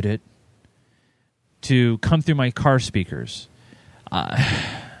can mute it, to come through my car speakers.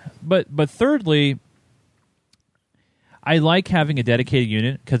 But thirdly, I like having a dedicated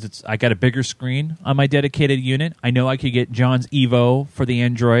unit because I got a bigger screen on my dedicated unit. I know I could get John's Evo for the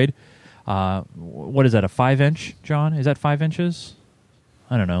Android. What is that, a 5-inch, John? Is that 5 inches?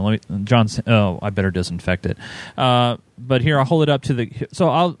 I don't know. I better disinfect it. But here, I'll hold it up to the...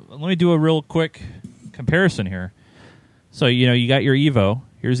 So let me do a real quick comparison here. So, you got your Evo.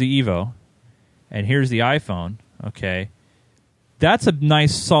 Here's the Evo. And here's the iPhone. Okay. That's a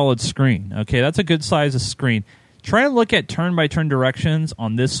nice, solid screen. Okay, that's a good size of screen. Try to look at turn-by-turn directions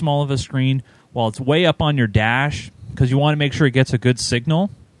on this small of a screen while it's way up on your dash because you want to make sure it gets a good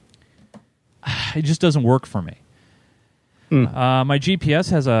signal. It just doesn't work for me. My GPS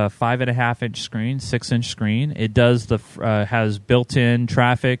has a 5.5-inch screen, 6-inch screen. It does has built-in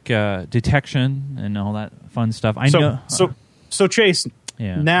traffic detection and all that fun stuff. So Chase,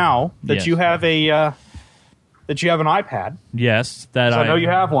 Yeah. now that Yes. you have an iPad, Yes, that I know you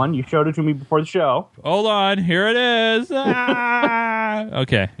have one. You showed it to me before the show, Hold on, here it is.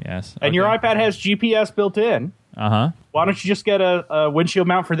 Okay, yes. and your iPad has GPS built in. Uh-huh. Why don't you just get a windshield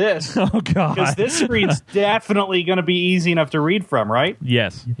mount for this? Oh, God. Because this screen's definitely going to be easy enough to read from, right?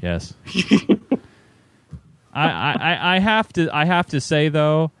 Yes. I have to say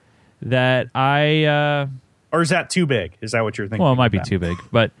though that Or is that too big? Is that what you're thinking? well, it might be about? too big,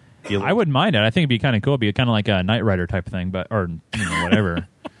 but I wouldn't mind it. I think it'd be kind of cool. It'd be kind of like a Knight Rider type of thing, or whatever.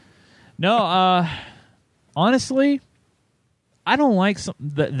 No, honestly, I don't like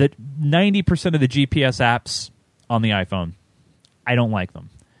the 90% of the GPS apps on the iPhone. I don't like them.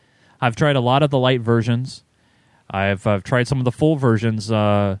 I've tried a lot of the light versions. I've tried some of the full versions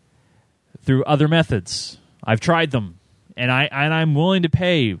through other methods. I've tried them, and I'm willing to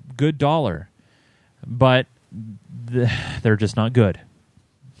pay good dollar, but they're just not good.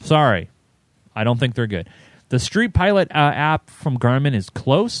 Sorry, I don't think they're good. The Street Pilot app from Garmin is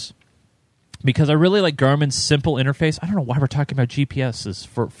close because I really like Garmin's simple interface. I don't know why we're talking about GPSs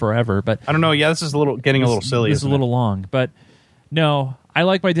forever, but I don't know. Yeah, this is getting a little silly. This is a little long, but no, I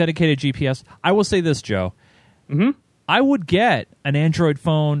like my dedicated GPS. I will say this, Joe. Mm-hmm. I would get an Android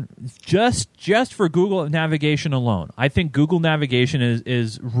phone just for Google navigation alone. I think Google navigation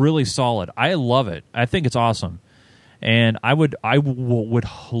is really solid. I love it. I think it's awesome, and I would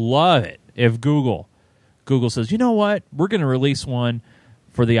love it if Google says, you know what, we're going to release one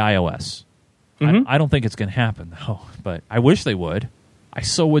for the iOS. Mm-hmm. I don't think it's going to happen though, but I wish they would.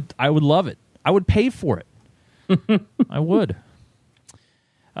 I would love it. I would pay for it. I would.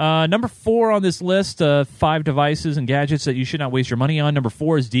 Number 4 on this list, 5 devices and gadgets that you should not waste your money on. Number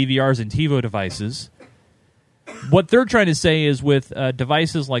 4 is DVRs and TiVo devices. What they're trying to say is with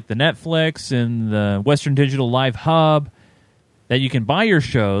devices like the Netflix and the Western Digital Live Hub, that you can buy your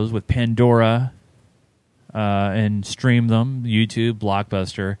shows with Pandora and stream them, YouTube,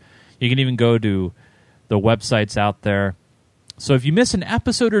 Blockbuster. You can even go to the websites out there. So if you miss an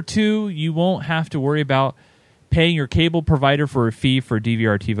episode or two, you won't have to worry about paying your cable provider for a fee for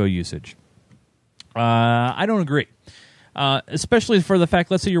DVR TiVo usage. I don't agree. Especially for the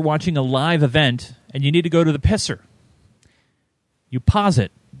fact, let's say you're watching a live event and you need to go to the pisser. You pause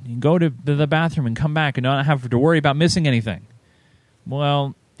it. You go to the bathroom and come back and not have to worry about missing anything.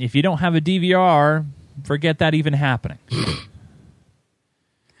 Well, if you don't have a DVR, forget that even happening.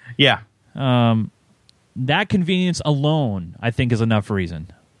 Yeah. That convenience alone, I think, is enough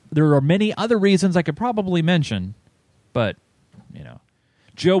reason. There are many other reasons I could probably mention, but,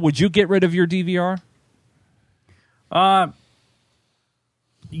 Joe, would you get rid of your DVR?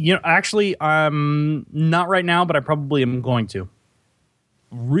 Actually, not right now, but I probably am going to.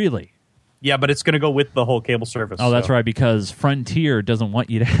 Really? Yeah, but it's going to go with the whole cable service. Oh, that's right, because Frontier doesn't want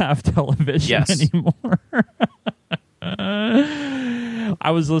you to have television anymore.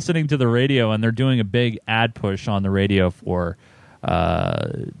 I was listening to the radio, and they're doing a big ad push on the radio for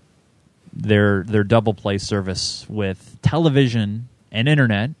their double play service with television and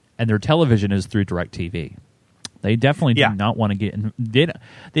internet, and their television is through DirecTV. They definitely do not want to get in,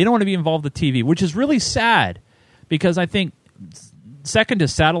 they don't want to be involved with TV, which is really sad because I think second to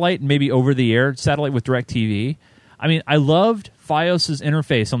satellite and maybe over the air satellite with DirecTV. I mean, I loved Fios's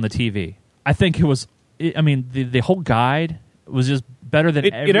interface on the TV. I think it was. The whole guide was just better than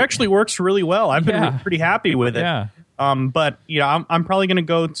it actually works really well. I've been pretty happy with it. Yeah. But I'm probably going to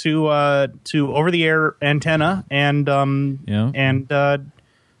go to over the air antenna and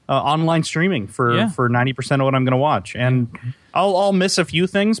online streaming for 90% of what I'm going to watch. And I'll miss a few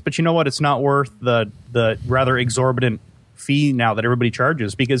things, but you know what? It's not worth the rather exorbitant fee now that everybody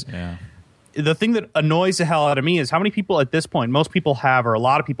charges because. Yeah. The thing that annoys the hell out of me is how many people at this point, most people have, or a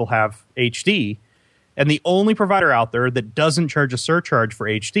lot of people have HD, and the only provider out there that doesn't charge a surcharge for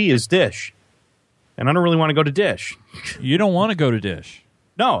HD is Dish. and I don't really want to go to Dish. You don't want to go to Dish.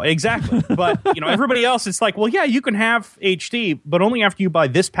 No, exactly. But everybody else, it's like, well, yeah, you can have HD, but only after you buy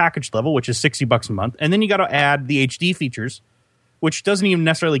this package level, which is $60 a month, and then you got to add the HD features, which doesn't even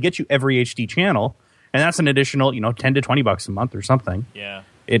necessarily get you every HD channel, and that's an additional, $10 to $20 a month or something. Yeah.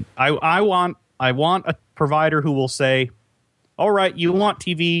 I want a provider who will say, all right, you want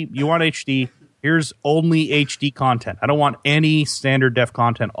TV, you want HD, here's only HD content. I don't want any standard def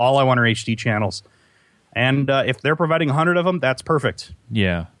content. All I want are HD channels. And if they're providing 100 of them, that's perfect.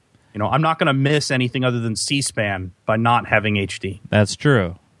 Yeah. I'm not going to miss anything other than C-SPAN by not having HD. That's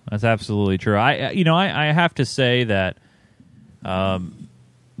true. That's absolutely true. I have to say that,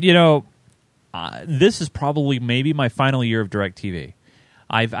 this is probably maybe my final year of DirecTV.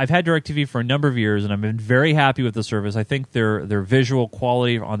 I've had DirecTV for a number of years, and I've been very happy with the service. I think their visual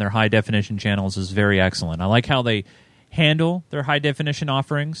quality on their high-definition channels is very excellent. I like how they handle their high-definition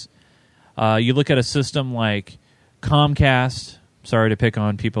offerings. You look at a system like Comcast. Sorry to pick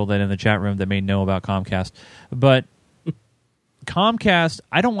on people that in the chat room that may know about Comcast, but Comcast,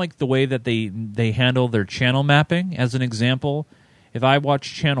 I don't like the way that they handle their channel mapping. As an example, if I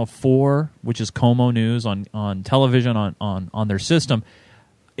watch Channel 4, which is Como News on television on their system,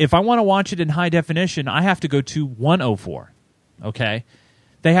 if I want to watch it in high definition, I have to go to 104. Okay,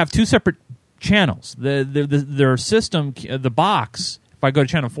 they have two separate channels. Their system, the box. If I go to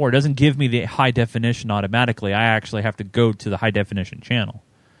Channel 4, it doesn't give me the high definition automatically. I actually have to go to the high definition channel.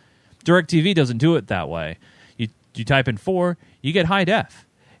 DirecTV doesn't do it that way. You type in 4, you get high def.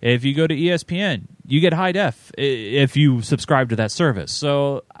 If you go to ESPN, you get high def if you subscribe to that service.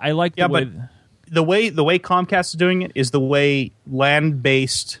 So I like the way... But the way Comcast is doing it is the way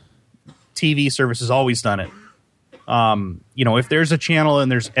land-based TV service has always done it. If there's a channel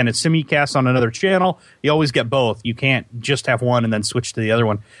and it's simulcast on another channel, you always get both. You can't just have one and then switch to the other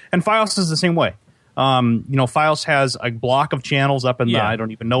one. And Fios is the same way. Fios has a block of channels up in I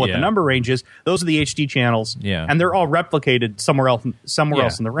don't even know what the number range is. Those are the HD channels, and they're all replicated somewhere else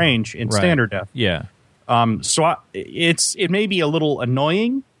in the range in standard def. Yeah. It may be a little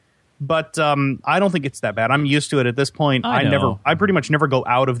annoying, but I don't think it's that bad. I'm used to it at this point. I pretty much never go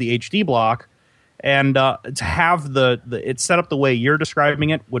out of the HD block. And to have it's set up the way you're describing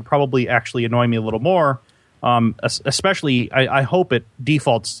it would probably actually annoy me a little more. Especially, I hope it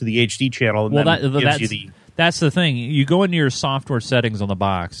defaults to the HD channel. And that's the thing. You go into your software settings on the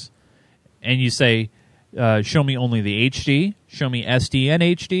box, and you say, "Show me only the HD. Show me SD and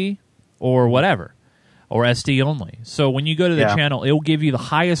HD, or whatever, or SD only." So when you go to the channel, it will give you the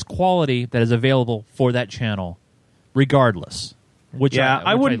highest quality that is available for that channel, regardless.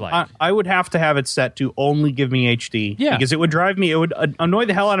 I would have to have it set to only give me HD. Yeah. Because it would annoy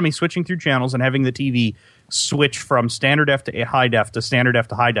the hell out of me switching through channels and having the TV switch from standard def to high def to standard def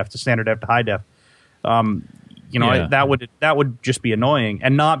to high def to standard def to high def. That would just be annoying,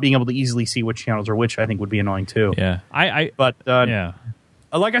 and not being able to easily see which channels are which, I think, would be annoying too. Yeah.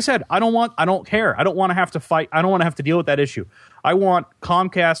 Like I said, I don't care. I don't want to have to fight. I don't want to have to deal with that issue. I want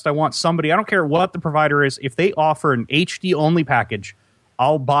Comcast. I want somebody. I don't care what the provider is. If they offer an HD only package,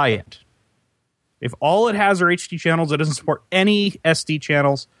 I'll buy it. If all it has are HD channels, it doesn't support any SD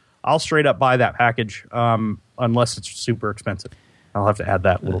channels, I'll straight up buy that package, unless it's super expensive. I'll have to add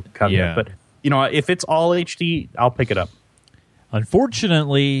that little caveat. Yeah. But if it's all HD, I'll pick it up.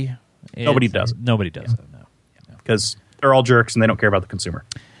 Unfortunately, nobody does it. Nobody does it. No, because they're all jerks and they don't care about the consumer.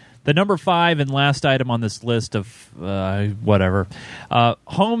 The number 5 and last item on this list of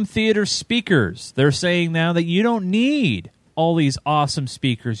home theater speakers. They're saying now that you don't need all these awesome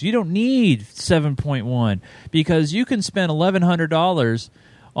speakers. You don't need 7.1 because you can spend $1,100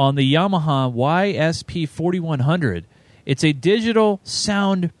 on the Yamaha YSP 4100. It's a digital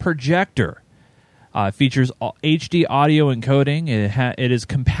sound projector. Features HD audio encoding. It is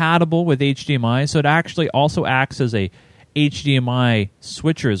compatible with HDMI, so it actually also acts as a HDMI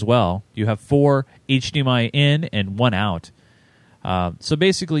switcher as well. You have 4 HDMI in and 1 out. So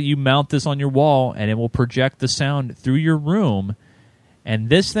basically, you mount this on your wall, and it will project the sound through your room. And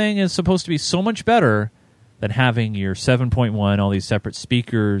this thing is supposed to be so much better than having your 7.1, all these separate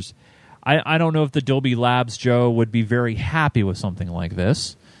speakers. I don't know if the Dolby Labs Joe would be very happy with something like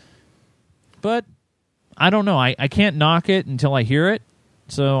this. But I don't know. I can't knock it until I hear it,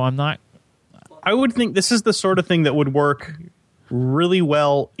 so I'm not... I would think this is the sort of thing that would work really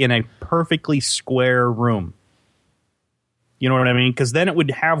well in a perfectly square room. You know what I mean? Because then it would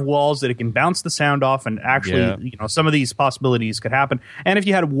have walls that it can bounce the sound off, and actually, some of these possibilities could happen. And if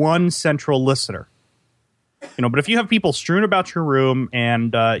you had one central listener, but if you have people strewn about your room,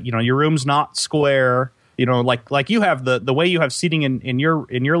 and your room's not square, like you have the way you have seating in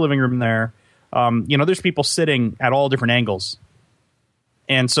your living room there, there's people sitting at all different angles.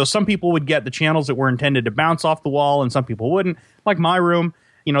 And so some people would get the channels that were intended to bounce off the wall, and some people wouldn't. Like my room,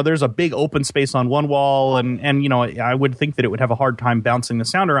 there's a big open space on one wall, and I would think that it would have a hard time bouncing the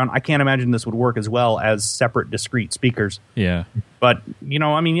sound around. I can't imagine this would work as well as separate, discrete speakers. Yeah. But,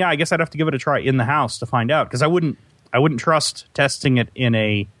 I guess I'd have to give it a try in the house to find out, because I wouldn't trust testing it in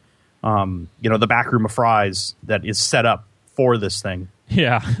a, the back room of Fry's that is set up for this thing.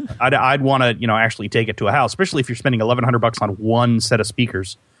 Yeah. I'd want to, actually take it to a house, especially if you're spending $1,100 on one set of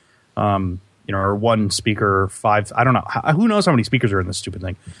speakers, or one speaker, 5. I don't know. Who knows how many speakers are in this stupid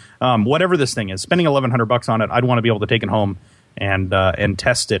thing? Whatever this thing is, spending $1,100 on it, I'd want to be able to take it home and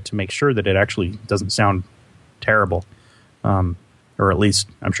test it to make sure that it actually doesn't sound terrible, or at least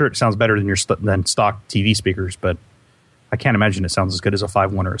I'm sure it sounds better than stock TV speakers, but I can't imagine it sounds as good as a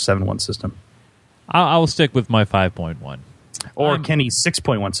 5.1 or a 7.1 system. I will stick with my 5.1. Or Kenny's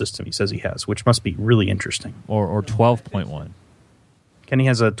 6.1 system he says he has, which must be really interesting. Or 12.1. Kenny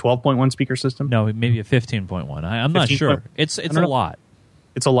has a 12.1 speaker system? No, maybe a 15.1. I'm not sure. It's a lot.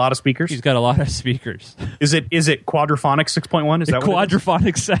 It's a lot of speakers? He's got a lot of speakers. Is it quadraphonic 6.1? Is that what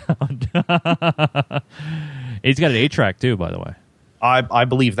quadraphonic sound. He's got an 8-track too, by the way. I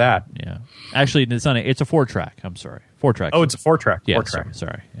believe that. Yeah. Actually, it's not. It's a 4-track. I'm sorry. 4-track. Oh, it's a 4-track. Yeah, 4-track.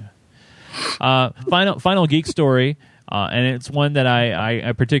 Sorry. Yeah. Final geek story. And it's one that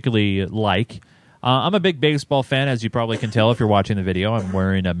I particularly like. I'm a big baseball fan, as you probably can tell if you're watching the video. I'm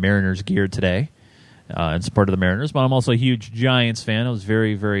wearing a Mariners gear today in support of the Mariners, but I'm also a huge Giants fan. I was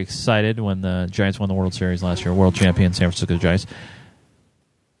very, very excited when the Giants won the World Series last year, world champion San Francisco Giants.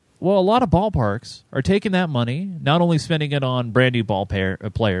 Well, a lot of ballparks are taking that money, not only spending it on brand new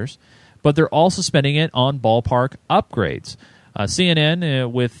players, but they're also spending it on ballpark upgrades.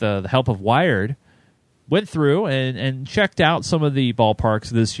 CNN, with the help of Wired, went through and checked out some of the ballparks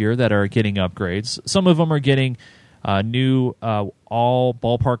this year that are getting upgrades. Some of them are getting new all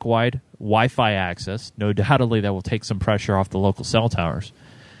ballpark-wide Wi-Fi access. No doubtedly, that will take some pressure off the local cell towers.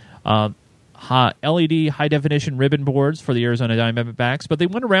 LED high-definition ribbon boards for the Arizona Diamondbacks, but they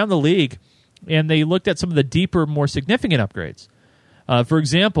went around the league and they looked at some of the deeper, more significant upgrades. For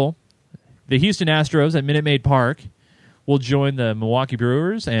example, the Houston Astros at Minute Maid Park will join the Milwaukee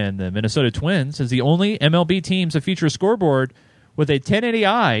Brewers and the Minnesota Twins as the only MLB teams to feature a scoreboard with a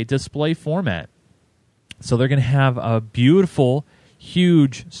 1080i display format. So they're going to have a beautiful,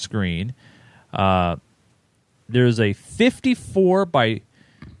 huge screen. There's a 54 by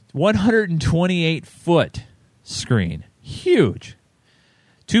 128 foot screen. Huge.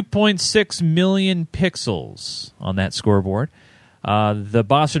 2.6 million pixels on that scoreboard. The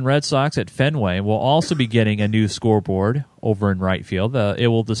Boston Red Sox at Fenway will also be getting a new scoreboard over in right field. It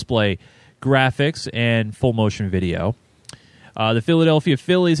will display graphics and full motion video. The Philadelphia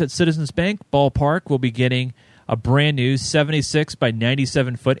Phillies at Citizens Bank Ballpark will be getting a brand new 76 by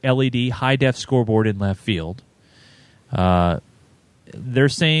 97 foot LED high-def scoreboard in left field. They're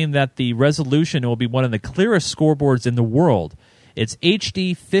saying that the resolution will be one of the clearest scoreboards in the world. Its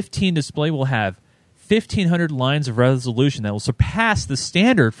HD 15 display will have 1,500 lines of resolution that will surpass the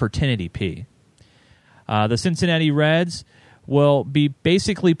standard for 1080p. The Cincinnati Reds will be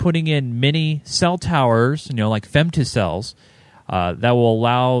basically putting in mini cell towers, like femtocells, that will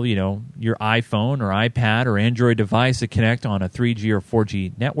allow your iPhone or iPad or Android device to connect on a 3G or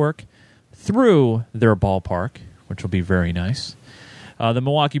 4G network through their ballpark, which will be very nice. The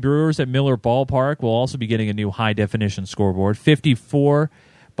Milwaukee Brewers at Miller Ballpark will also be getting a new high-definition scoreboard, 54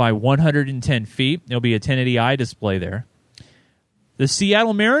 by 110 feet. There'll be a 1080i display there. The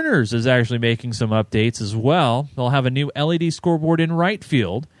Seattle Mariners is actually making some updates as well. They'll have a new LED scoreboard in right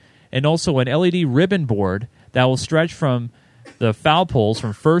field and also an LED ribbon board that will stretch from the foul poles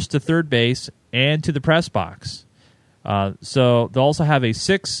from first to third base and to the press box. So they'll also have a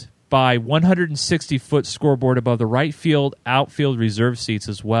 6 by 160-foot scoreboard above the right field, outfield reserve seats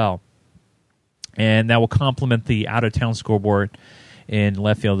as well. And that will complement the out-of-town scoreboard in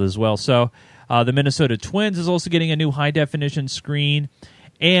left field as well. So the Minnesota Twins is also getting a new high-definition screen.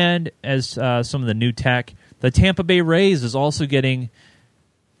 And as some of the new tech, the Tampa Bay Rays is also getting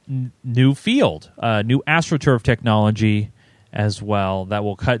new field, new AstroTurf technology as well that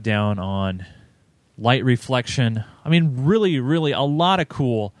will cut down on light reflection. I mean, really, really a lot of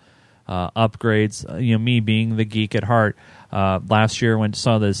cool upgrades. Me being the geek at heart, last year when I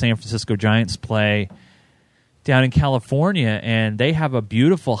saw the San Francisco Giants play down in California, and they have a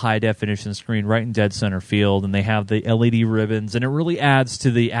beautiful high-definition screen right in dead center field, and they have the LED ribbons, and it really adds to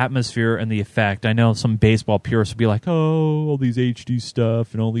the atmosphere and the effect. I know some baseball purists will be like, oh, all these HD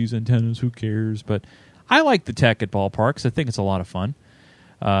stuff and all these antennas, who cares? But I like the tech at ballparks. I think it's a lot of fun.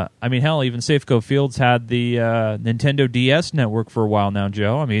 I mean, hell, even Safeco Fields had the Nintendo DS network for a while now,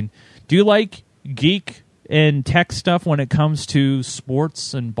 Joe. I mean, do you like geek and tech stuff when it comes to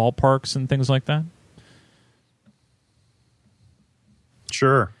sports and ballparks and things like that?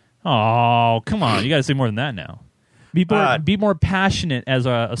 Sure. Oh, come on. You got to say more than that now. Be more passionate as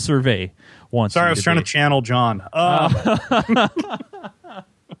a survey wants. Sorry, I was trying to channel John.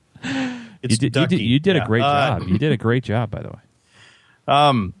 You did a great job. You did a great job, by the way.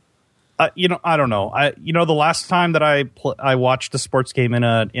 I don't know. The last time that I watched a sports game in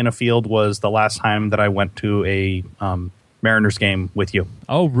a field was the last time that I went to a Mariners game with you.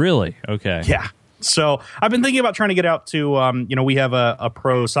 Oh, really? Okay. Yeah. So I've been thinking about trying to get out to, we have a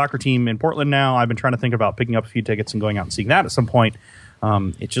pro soccer team in Portland now. I've been trying to think about picking up a few tickets and going out and seeing that at some point.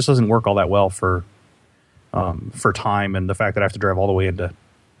 It just doesn't work all that well for time and the fact that I have to drive all the way into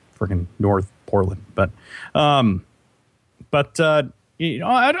freaking North Portland. But I don't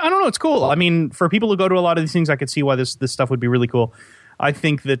know. It's cool. I mean, for people who go to a lot of these things, I could see why this stuff would be really cool. I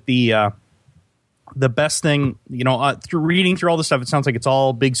think that the best thing, through reading through all this stuff, it sounds like it's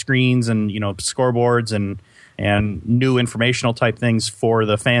all big screens and, scoreboards and new informational type things for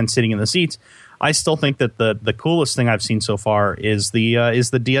the fans sitting in the seats. I still think that the coolest thing I've seen so far is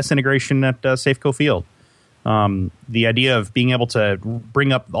the DS integration at Safeco Field. The idea of being able to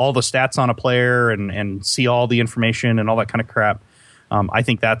bring up all the stats on a player and see all the information and all that kind of crap. I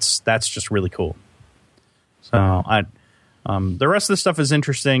think that's just really cool. So the rest of the stuff is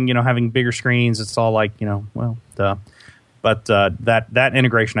interesting. Having bigger screens, it's all like duh. But that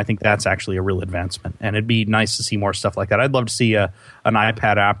integration, I think that's actually a real advancement, and it'd be nice to see more stuff like that. I'd love to see an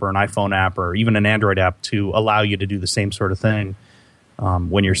iPad app or an iPhone app or even an Android app to allow you to do the same sort of thing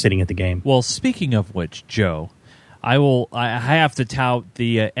when you're sitting at the game. Well, speaking of which, Joe, I have to tout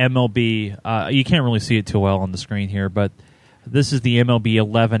the MLB. You can't really see it too well on the screen here, but this is the MLB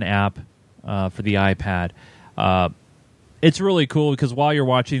 11 app for the iPad. It's really cool because while you're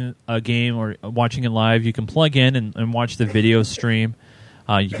watching a game or watching it live, you can plug in and watch the video stream.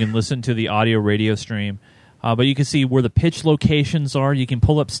 You can listen to the audio radio stream. But you can see where the pitch locations are. You can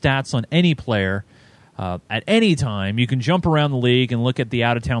pull up stats on any player at any time. You can jump around the league and look at the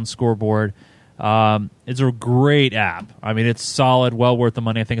out-of-town scoreboard. It's a great app. I mean, it's solid, well worth the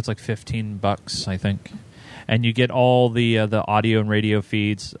money. I think it's like $15, I think. And you get all the audio and radio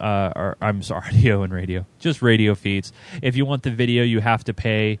feeds. Audio and radio. Just radio feeds. If you want the video, you have to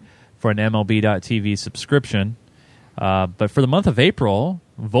pay for an MLB.TV subscription. But for the month of April,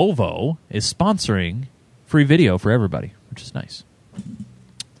 Volvo is sponsoring free video for everybody, which is nice.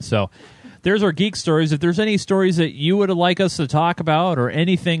 So there's our geek stories. If there's any stories that you would like us to talk about or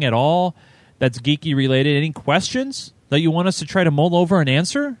anything at all that's geeky related, any questions that you want us to try to mull over and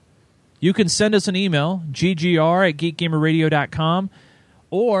answer, you can send us an email, ggr@geekgamerradio.com,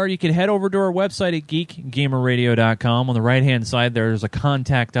 or you can head over to our website at geekgamerradio.com. On the right-hand side, there's a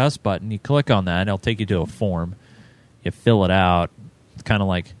Contact Us button. You click on that, and it'll take you to a form. You fill it out. It's kind of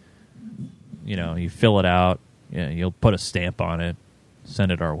like, you fill it out, you'll put a stamp on it,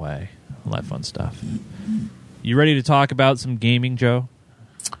 send it our way, all that fun stuff. You ready to talk about some gaming, Joe?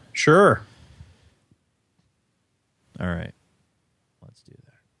 Sure. All right.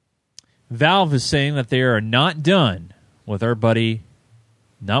 Valve is saying that they are not done with our buddy,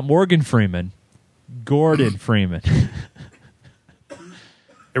 not Morgan Freeman, Gordon Freeman.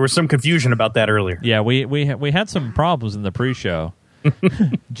 There was some confusion about that earlier. Yeah, we had some problems in the pre-show.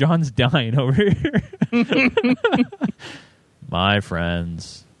 John's dying over here. My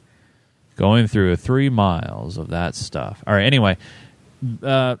friends, going through 3 miles of that stuff. All right, anyway,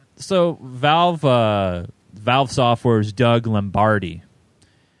 so Valve Software's Doug Lombardi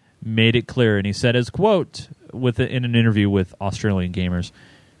made it clear, and he said as quote in an interview with Australian Gamers,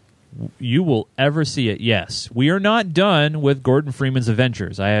 "You will ever see it. Yes, we are not done with Gordon Freeman's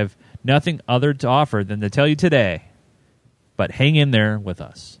adventures. I have nothing other to offer than to tell you today, but hang in there with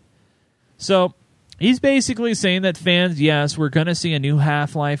us." So he's basically saying that fans, yes, we're going to see a new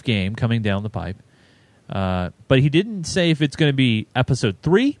Half-Life game coming down the pipe, but he didn't say if it's going to be Episode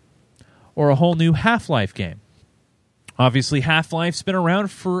 3 or a whole new Half-Life game. Obviously, Half-Life's been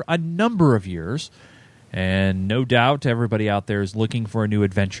around for a number of years, and no doubt everybody out there is looking for a new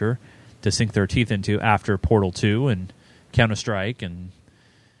adventure to sink their teeth into after Portal 2 and Counter-Strike and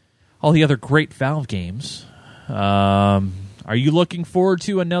all the other great Valve games. Are you looking forward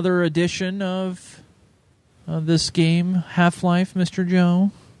to another edition of this game, Half-Life, Mr.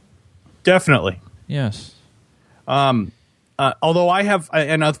 Joe? Definitely. Yes. Although I have,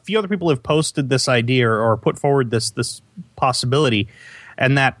 and a few other people have posted this idea or put forward this possibility,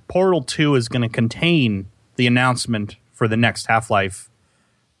 and that Portal 2 is going to contain the announcement for the next Half-Life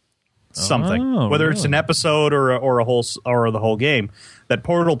something, whether it's an episode or the whole game, that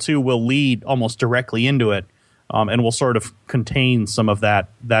Portal 2 will lead almost directly into it, and will sort of contain some of that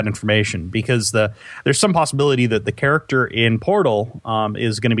information, because there's some possibility that the character in Portal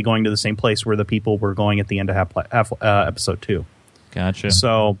is going to be going to the same place where the people were going at the end of episode 2. Gotcha.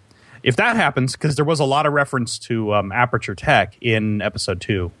 So if that happens, because there was a lot of reference to Aperture Tech in episode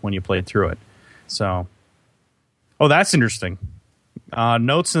 2 when you played through it. So, that's interesting.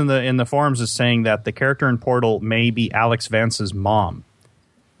 Notes in the forums is saying that the character in Portal may be Alex Vance's mom.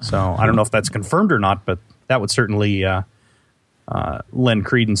 So I don't know if that's confirmed or not, but that would certainly lend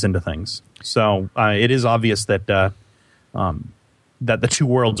credence into things. So it is obvious that that the two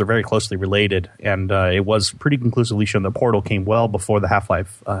worlds are very closely related, and it was pretty conclusively shown that Portal came well before the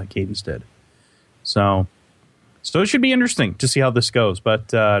Half-Life games did. So it should be interesting to see how this goes.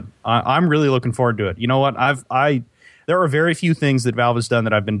 But I'm really looking forward to it. You know what? There are very few things that Valve has done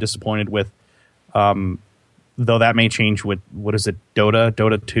that I've been disappointed with. Though that may change with, what is it,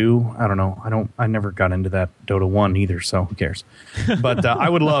 Dota 2? I don't know. I never got into that Dota 1 either, so who cares? But I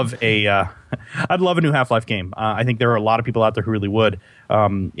would love I'd love a new Half-Life game. I think there are a lot of people out there who really would.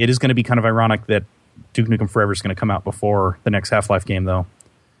 It is going to be kind of ironic that Duke Nukem Forever is going to come out before the next Half-Life game, though.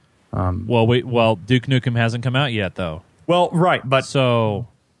 Well, Duke Nukem hasn't come out yet, though. Well, right, but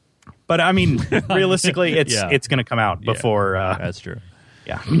I mean, realistically, it's going to come out before. That's true.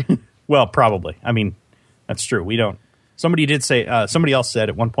 Yeah. Well, probably. I mean, that's true. We don't. Somebody else said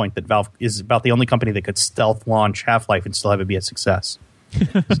at one point that Valve is about the only company that could stealth launch Half-Life and still have it be a success.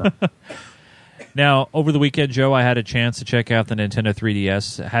 So. Now, over the weekend, Joe, I had a chance to check out the Nintendo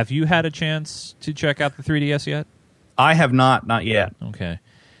 3DS. Have you had a chance to check out the 3DS yet? I have not yet. Okay.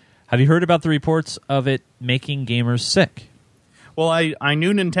 Have you heard about the reports of it making gamers sick? Well, I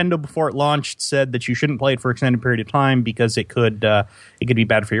knew Nintendo before it launched said that you shouldn't play it for an extended period of time because it could be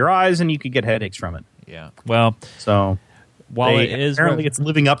bad for your eyes and you could get headaches from it. Yeah. Well, so while it is apparently it's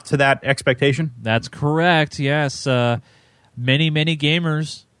living up to that expectation. That's correct. Yes. Many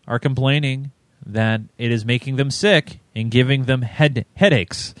gamers are complaining that it is making them sick and giving them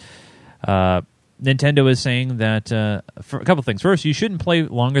headaches. Nintendo is saying that for a couple of things. First, you shouldn't play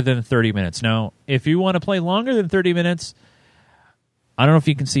longer than 30 minutes. Now, if you want to play longer than 30 minutes, I don't know if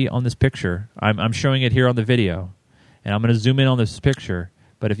you can see on this picture. I'm showing it here on the video, and I'm going to zoom in on this picture.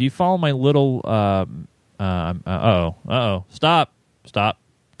 But if you follow my little stop,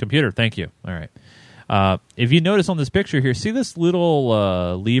 computer, thank you. All right. If you notice on this picture here, see this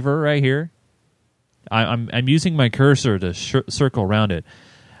little lever right here? I'm using my cursor to circle around it.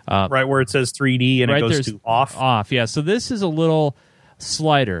 Right where it says 3D and it goes to off. Off, yeah. So this is a little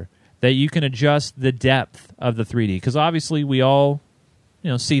slider that you can adjust the depth of the 3D, because obviously we all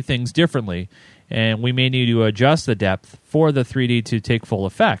see things differently, and we may need to adjust the depth for the 3D to take full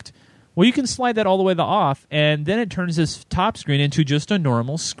effect. Well, you can slide that all the way to off, and then it turns this top screen into just a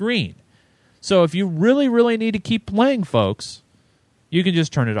normal screen. So if you really, really need to keep playing, folks, you can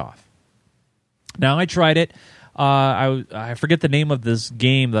just turn it off. Now, I tried it. I forget the name of this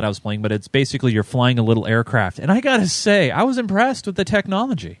game that I was playing, but it's basically you're flying a little aircraft. And I got to say, I was impressed with the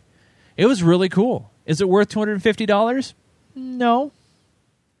technology. It was really cool. Is it worth $250? No.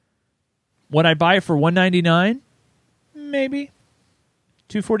 Would I buy it for $199? Maybe.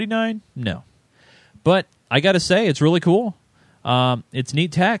 $249? No. But I got to say, it's really cool. It's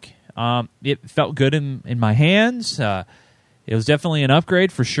neat tech. It felt good in my hands. It was definitely an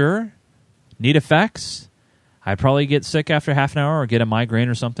upgrade for sure. Neat effects. I'd probably get sick after half an hour or get a migraine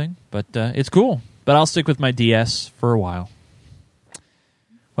or something. But it's cool. But I'll stick with my DS for a while.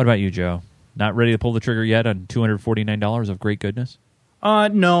 What about you, Joe? Not ready to pull the trigger yet on $249 of great goodness?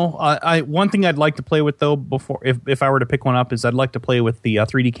 No. One thing I'd like to play with, though, before if I were to pick one up, is I'd like to play with the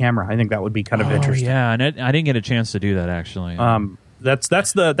 3D camera. I think that would be kind of interesting. Yeah, and I didn't get a chance to do that, actually. That's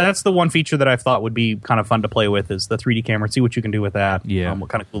the one feature that I thought would be kind of fun to play with, is the 3D camera. See what you can do with that. Yeah. What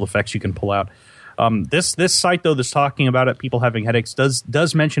kind of cool effects you can pull out. This site, though, that's talking about it, people having headaches,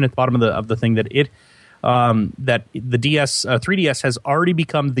 does mention at the bottom of the thing that that the 3DS has already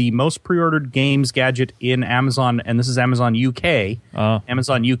become the most pre-ordered games gadget in Amazon, and this is Amazon UK.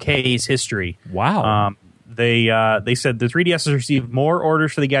 Amazon UK's history. Wow. They said the 3DS has received more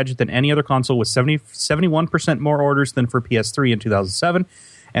orders for the gadget than any other console, with 71% more orders than for PS3 in 2007,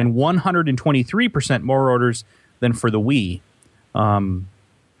 and 123% more orders than for the Wii.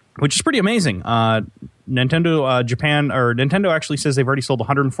 Which is pretty amazing. Nintendo actually says they've already sold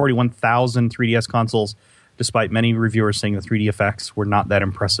 141,000 3DS consoles, despite many reviewers saying the 3D effects were not that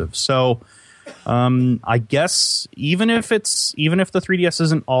impressive. So I guess even if the 3DS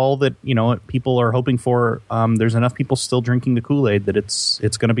isn't all that people are hoping for, there's enough people still drinking the Kool-Aid that it's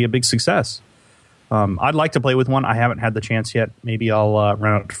going to be a big success. I'd like to play with one. I haven't had the chance yet. Maybe I'll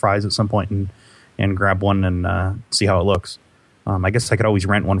run out to Fry's at some point and grab one and see how it looks. I guess I could always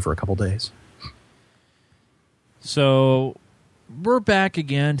rent one for a couple days. So we're back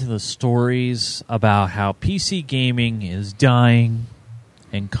again to the stories about how PC gaming is dying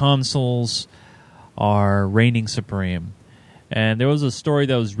and consoles are reigning supreme. And there was a story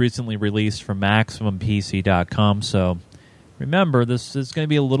that was recently released from MaximumPC.com, so remember, this is going to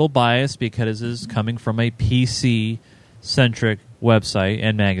be a little biased because this is coming from a PC-centric website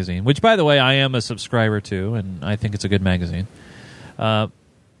and magazine, which, by the way, I am a subscriber to, and I think it's a good magazine.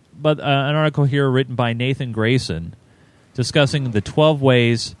 But an article here written by Nathan Grayson discussing the 12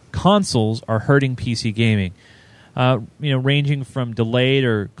 ways consoles are hurting PC gaming. Ranging from delayed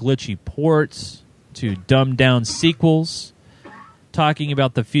or glitchy ports to dumbed-down sequels. Talking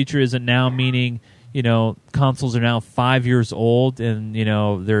about the future isn't now, meaning consoles are now 5 years old, and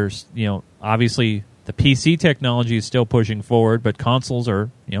there's obviously the PC technology is still pushing forward, but consoles are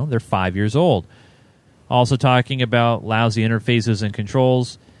they're 5 years old. Also talking about lousy interfaces and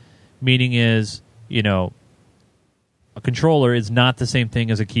controls, meaning is a controller is not the same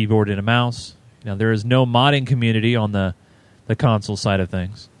thing as a keyboard and a mouse. There is no modding community on the console side of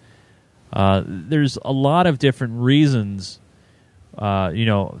things. There's a lot of different reasons.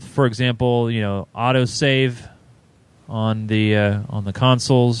 For example, autosave on the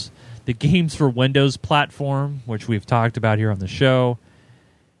consoles, the Games for Windows platform, which we've talked about here on the show,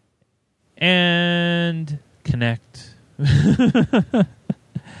 and Kinect.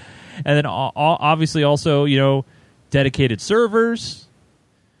 And then obviously also, dedicated servers,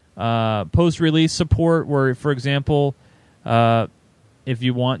 post-release support where, for example, if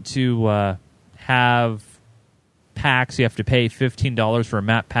you want to have packs, you have to pay $15 for a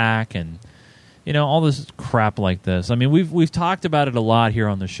map pack, and all this crap like this. I mean, we've talked about it a lot here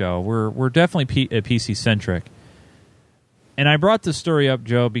on the show. We're definitely PC centric, and I brought this story up,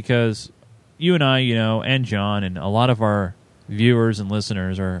 Joe, because you and I, and John, and a lot of our viewers and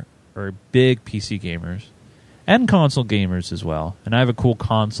listeners are big PC gamers and console gamers as well. And I have a cool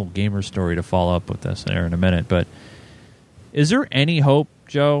console gamer story to follow up with this there in a minute. But is there any hope,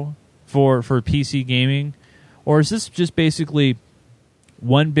 Joe, for PC gaming? Or is this just basically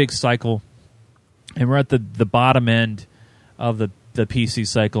one big cycle and we're at the bottom end of the PC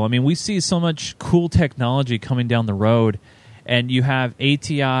cycle? I mean, we see so much cool technology coming down the road, and you have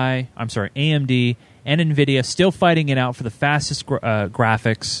AMD and NVIDIA still fighting it out for the fastest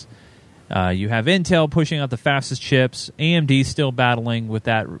graphics. You have Intel pushing out the fastest chips. AMD still battling with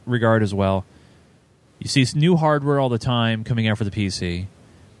that regard as well. You see new hardware all the time coming out for the PC.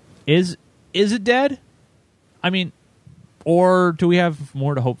 Is it dead? I mean, or do we have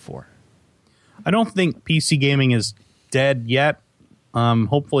more to hope for? I don't think PC gaming is dead yet.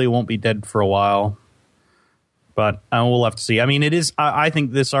 Hopefully it won't be dead for a while. But we'll have to see. I mean, it is. I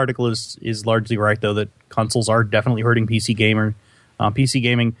think this article is largely right, though, that consoles are definitely hurting PC gaming.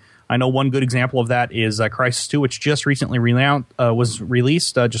 I know one good example of that is Crysis 2, which just recently was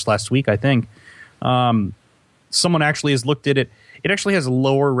released just last week, I think. Someone actually has looked at it. It actually has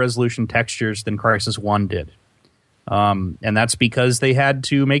lower resolution textures than Crysis 1 did. And that's because they had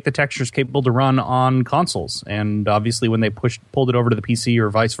to make the textures capable to run on consoles. And obviously when they pulled it over to the PC or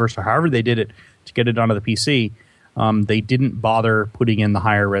vice versa, however they did it to get it onto the PC, they didn't bother putting in the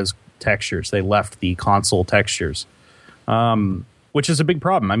higher res textures. They left the console textures, which is a big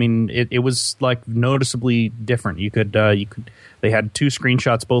problem. I mean, it was like noticeably different. They had two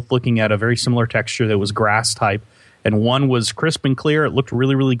screenshots both looking at a very similar texture that was grass type, and one was crisp and clear. It looked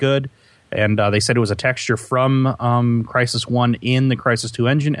really, really good. And they said it was a texture from Crysis 1 in the Crysis 2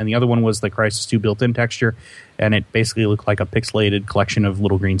 engine, and the other one was the Crysis 2 built-in texture, and it basically looked like a pixelated collection of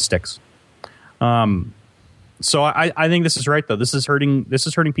little green sticks. So I think this is right, though. This is hurting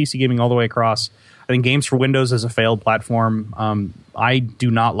PC gaming all the way across. I think Games for Windows is a failed platform. I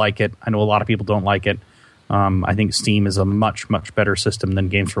do not like it. I know a lot of people don't like it. I think Steam is a much, much better system than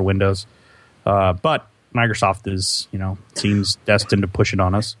Games for Windows. But Microsoft seems destined to push it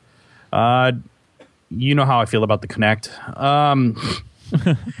on us. You know how I feel about the Kinect.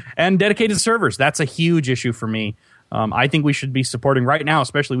 And dedicated servers. That's a huge issue for me. I think we should be supporting, right now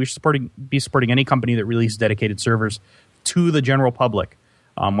especially, we should be supporting any company that releases dedicated servers to the general public.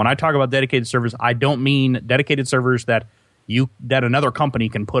 When I talk about dedicated servers, I don't mean dedicated servers that another company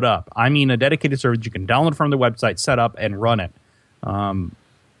can put up. I mean a dedicated server that you can download from the website, set up, and run it,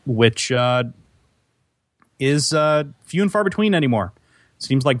 which is few and far between anymore.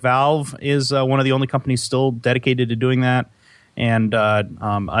 Seems like Valve is one of the only companies still dedicated to doing that. And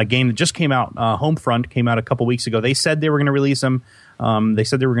a game that just came out, Homefront, came out a couple weeks ago. They said they were going to release them. They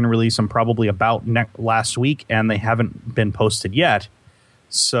said they were going to release them probably about last week, and they haven't been posted yet.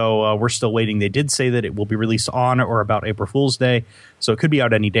 So we're still waiting. They did say that it will be released on or about April Fool's Day, so it could be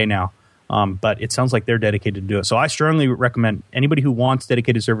out any day now. But it sounds like they're dedicated to do it. So I strongly recommend anybody who wants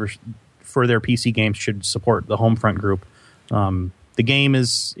dedicated servers for their PC games should support the Homefront group. The game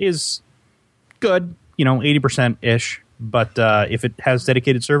is good, 80%-ish. But if it has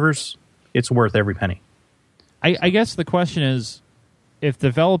dedicated servers, it's worth every penny. I guess the question is, if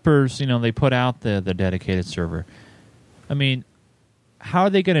developers, they put out the dedicated server, I mean, how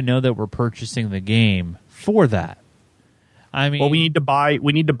are they going to know that we're purchasing the game for that? I mean, well, we need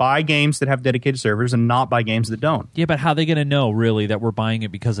to buy games that have dedicated servers and not buy games that don't. Yeah, but how are they going to know really that we're buying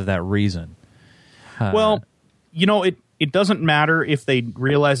it because of that reason? Well, it doesn't matter if they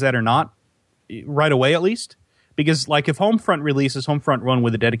realize that or not, right away at least. Because, like, if Homefront releases Homefront 1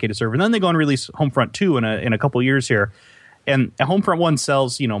 with a dedicated server, and then they go and release Homefront 2 in a couple of years here, and Homefront 1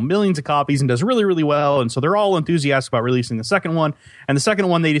 sells, millions of copies and does really, really well, and so they're all enthusiastic about releasing the second one, and the second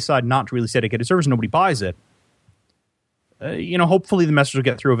one they decide not to release dedicated servers, nobody buys it. Hopefully the message will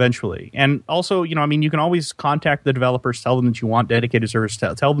get through eventually. And also, you can always contact the developers, tell them that you want dedicated servers,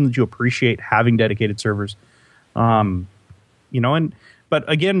 tell them that you appreciate having dedicated servers, But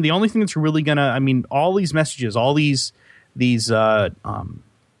again, the only thing that's really all these messages, all these, everybody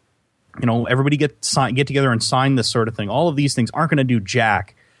get together and sign this sort of thing. All of these things aren't going to do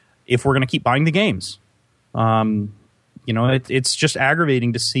jack if we're going to keep buying the games. It's just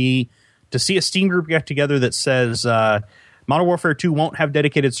aggravating to see a Steam group get together that says Modern Warfare 2 won't have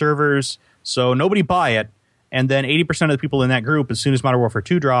dedicated servers, so nobody buy it. And then 80% of the people in that group, as soon as Modern Warfare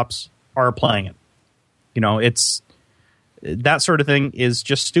 2 drops, are playing it. It's. That sort of thing is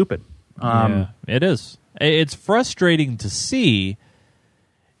just stupid. Yeah, it is. It's frustrating to see,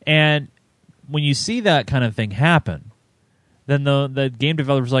 and when you see that kind of thing happen, then the game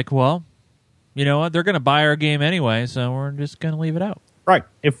developer's like, well, you know what? They're going to buy our game anyway, so we're just going to leave it out. Right.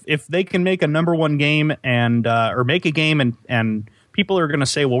 If they can make a number one game and or make a game and people are going to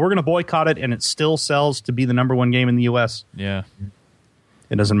say, well, we're going to boycott it, and it still sells to be the number one game in the U.S. Yeah,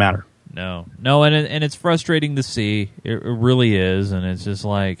 it doesn't matter. No, and it's frustrating to see. It really is, and it's just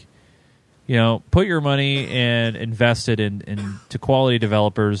like, put your money and invest it into quality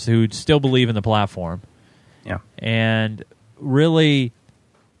developers who still believe in the platform. Yeah, and really,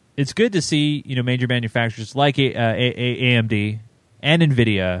 it's good to see major manufacturers like AMD and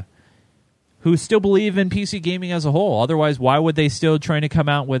NVIDIA who still believe in PC gaming as a whole. Otherwise, why would they still trying to come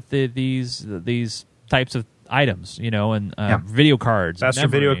out with these types of items, and video cards, faster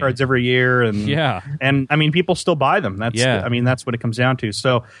video cards every year, and people still buy them. That's what it comes down to.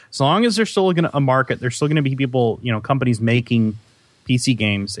 So as long as there's still a market, there's still going to be people, companies making PC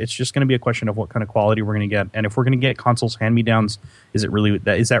games. It's just going to be a question of what kind of quality we're going to get, and if we're going to get consoles hand-me-downs, is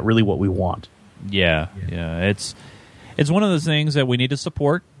that really what we want? Yeah. It's one of those things that we need to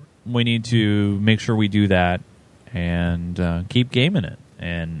support. We need to make sure we do that and keep gaming it,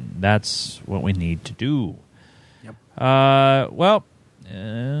 and that's what we need to do. I'm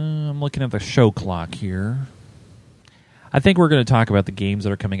looking at the show clock here. I think we're going to talk about the games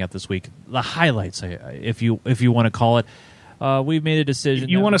that are coming out this week. The highlights, if you want to call it. We've made a decision.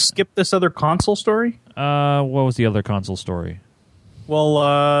 You want to skip this other console story? What was the other console story?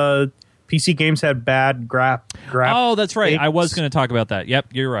 Well, PC games had bad graph. Oh, that's right. I was going to talk about that. Yep,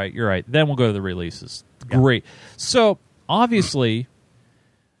 you're right. Then we'll go to the releases. Yeah. Great. So, obviously,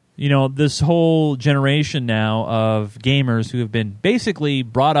 this whole generation now of gamers who have been basically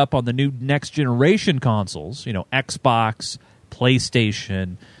brought up on the new next generation consoles, Xbox,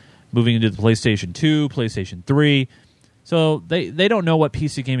 PlayStation, moving into the PlayStation 2, PlayStation 3. So they don't know what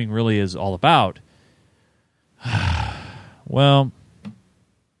PC gaming really is all about. Well,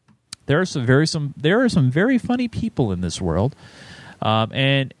 there are some very funny people in this world,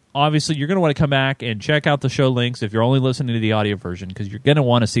 and obviously you're going to want to come back and check out the show links if you're only listening to the audio version, because you're going to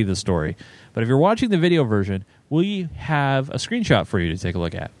want to see the story. But if you're watching the video version, we have a screenshot for you to take a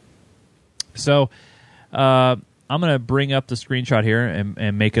look at. So I'm going to bring up the screenshot here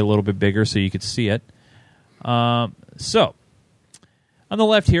and make it a little bit bigger so you can see it. So on the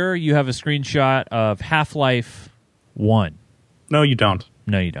left here, you have a screenshot of Half-Life 1. No, you don't.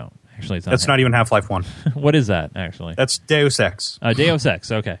 No, you don't. Actually, it's not. That's not even Half-Life 1. What is that, actually? That's Deus Ex. Deus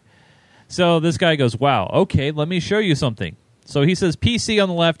Ex, okay. So this guy goes, wow, okay, let me show you something. So he says PC on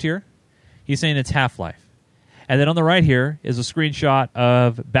the left here. He's saying it's Half-Life. And then on the right here is a screenshot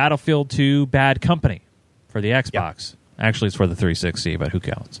of Battlefield 2 Bad Company for the Xbox. Actually, it's for the 360, but who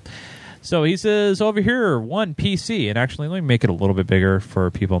counts? So he says over here, 1 PC. And actually, let me make it a little bit bigger for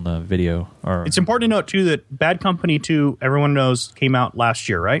people in the video. It's important to note, too, that Bad Company 2, everyone knows, came out last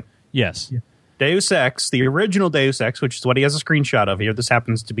year, right? Yes. Yeah. Deus Ex, the original Deus Ex, which is what he has a screenshot of here. This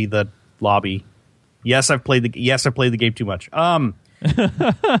happens to be the lobby. Yes, I've played the game too much.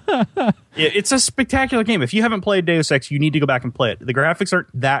 It's a spectacular game. If you haven't played Deus Ex, you need to go back and play it. The graphics aren't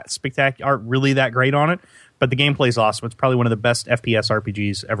really that great on it, but the gameplay is awesome. It's probably one of the best FPS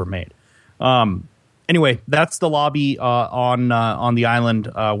RPGs ever made. Anyway, that's the lobby on the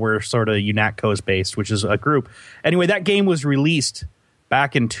island where sort of UNATCO is based, which is a group. Anyway, that game was released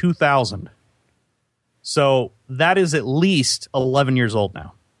back in 2000. So that is at least 11 years old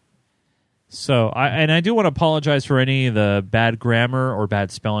now. So, I do want to apologize for any of the bad grammar or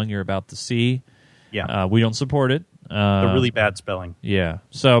bad spelling you're about to see. Yeah. We don't support it. The really bad spelling. Yeah.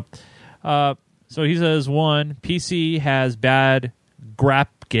 So he says, 1, PC has bad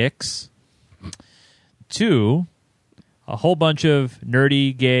graphics. 2, a whole bunch of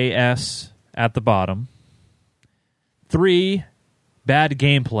nerdy gay S at the bottom. 3, bad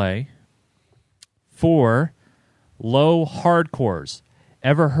gameplay. 4, low hardcores.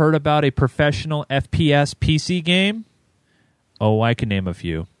 Ever heard about a professional FPS PC game? Oh, I can name a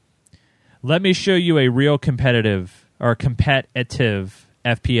few. Let me show you a real competitive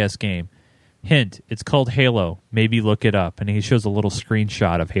FPS game. Hint, it's called Halo. Maybe look it up. And he shows a little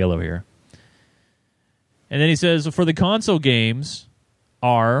screenshot of Halo here. And then he says, for the console games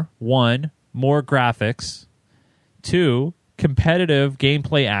are 1, more graphics. 2, competitive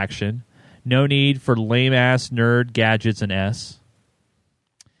gameplay action. No need for lame-ass nerd gadgets and S.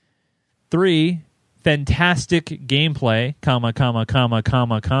 3, fantastic gameplay, comma.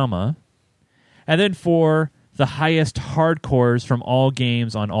 And then 4, the highest hardcores from all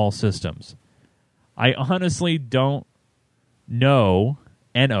games on all systems. I honestly don't know,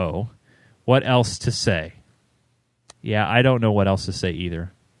 N-O, what else to say. Yeah, I don't know what else to say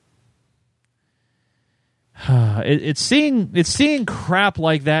either. It's seeing crap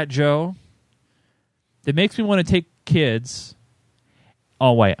like that, Joe. It makes me want to take kids.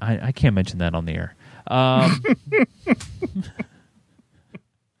 Oh, wait, I can't mention that on the air.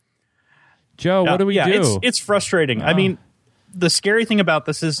 Joe, what do we do? It's frustrating. I mean, the scary thing about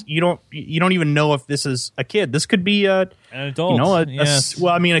this is you don't even know if this is a kid. This could be an adult. Yes.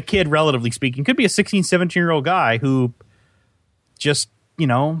 A kid, relatively speaking. Could be a 16, 17-year-old guy who just,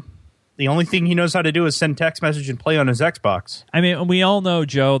 the only thing he knows how to do is send text message and play on his Xbox. I mean, we all know,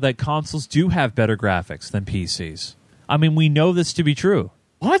 Joe, that consoles do have better graphics than PCs. I mean, we know this to be true.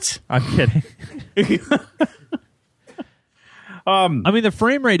 What? I'm kidding. I mean, the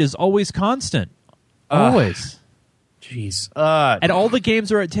frame rate is always constant. Always. Jeez. And all the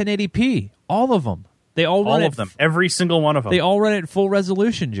games are at 1080p. All of them. They all run of them. Every single one of them. They all run at full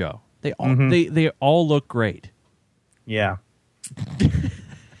resolution, Joe. They all they all look great. Yeah.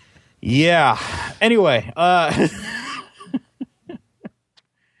 Yeah. Anyway,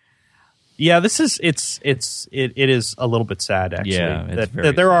 yeah, it is a little bit sad, actually. Yeah,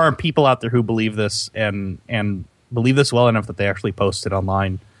 that there are people out there who believe this and believe this well enough that they actually post it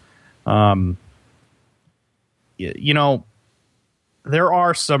online. There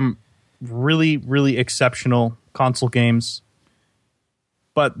are some really, really exceptional console games,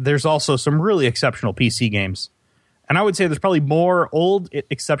 but there's also some really exceptional PC games. And I would say there's probably more old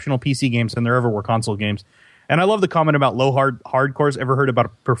exceptional PC games than there ever were console games. And I love the comment about low hardcores. Ever heard about a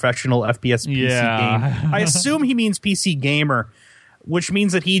professional FPS PC game? I assume he means PC gamer, which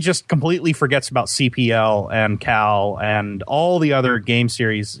means that he just completely forgets about CPL and Cal and all the other game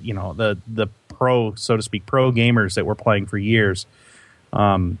series, the pro, so to speak, pro gamers that were playing for years.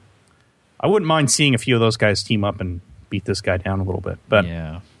 I wouldn't mind seeing a few of those guys team up and beat this guy down a little bit. But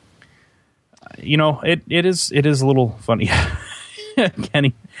yeah. It is a little funny.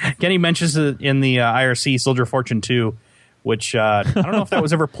 Kenny mentions it in the IRC Soldier of Fortune 2, which I don't know if that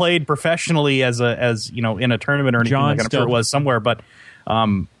was ever played professionally as in a tournament or anything. I'm sure it was somewhere, but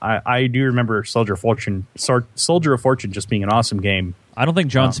I do remember Soldier of Fortune just being an awesome game. I don't think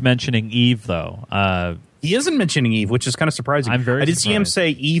John's mentioning Eve though. He isn't mentioning Eve, which is kind of surprising. I did see him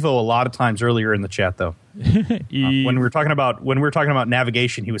say Evo a lot of times earlier in the chat, though. When we were talking about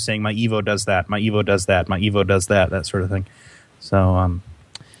navigation, he was saying my Evo does that, my Evo does that, my Evo does that sort of thing. So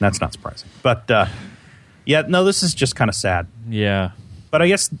that's not surprising. But this is just kind of sad. Yeah. But I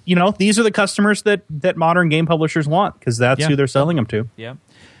guess these are the customers that modern game publishers want, because that's who they're selling them to. Yeah.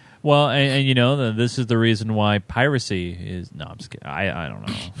 Well, and this is the reason why piracy is. No, I'm just kidding. I don't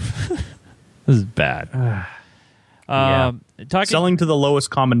know. This is bad. Selling to the lowest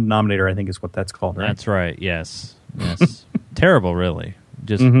common denominator, I think, is what that's called, right? That's right, yes. Yes. Terrible, really.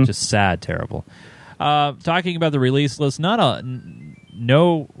 Just sad, terrible. Talking about the release list,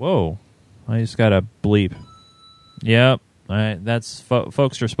 whoa. I just got a bleep. Yep. That's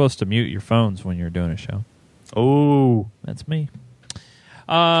folks are supposed to mute your phones when you're doing a show. Oh. That's me.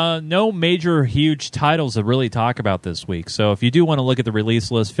 No major huge titles to really talk about this week. So if you do want to look at the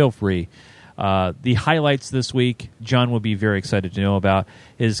release list, feel free. The highlights this week, John will be very excited to know about,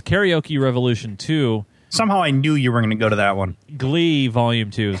 is Karaoke Revolution 2. Somehow I knew you were going to go to that one. Glee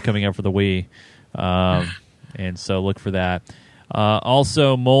Volume 2 is coming out for the Wii. And so look for that.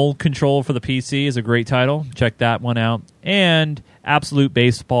 Also, Mole Control for the PC is a great title. Check that one out. And Absolute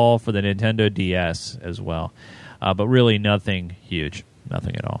Baseball for the Nintendo DS as well. But really nothing huge.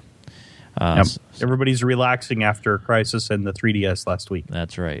 Nothing at all. Yep. Everybody's relaxing after Crisis and the 3DS last week.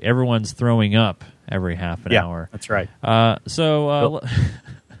 That's right. Everyone's throwing up every half an hour. That's right.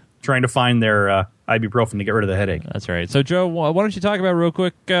 Trying to find their ibuprofen to get rid of the headache. That's right. So, Joe, why don't you talk about real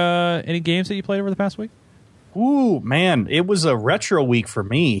quick any games that you played over the past week? Ooh, man. It was a retro week for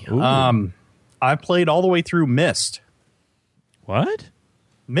me. I played all the way through Myst. What?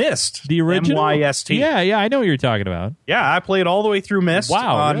 Myst. The original? M-Y-S-T. Yeah, I know what you're talking about. Yeah, I played all the way through Myst.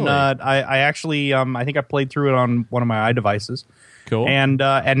 Wow, really? I actually, I think I played through it on one of my iDevices. Cool. And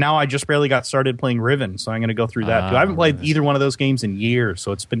now I just barely got started playing Riven, so I'm going to go through that too. I haven't played either one of those games in years,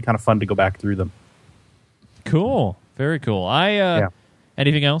 so it's been kind of fun to go back through them. Cool. Very cool.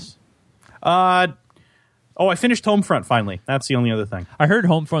 Anything else? I finished Homefront finally. That's the only other thing. I heard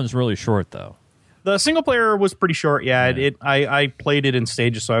Homefront's really short, though. The single player was pretty short. I played it in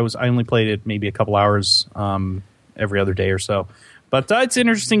stages, so I only played it maybe a couple hours every other day or so. But it's an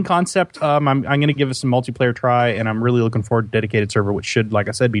interesting concept. I'm going to give it some multiplayer try, and I'm really looking forward to Dedicated Server, which should, like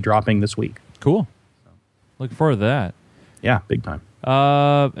I said, be dropping this week. Cool. Looking forward to that. Yeah, big time.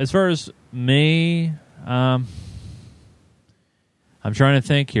 As far as me, I'm trying to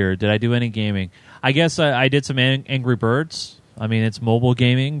think here. Did I do any gaming? I guess I did some Angry Birds. I mean, it's mobile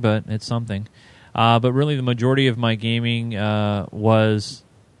gaming, but it's something. But really, the majority of my gaming was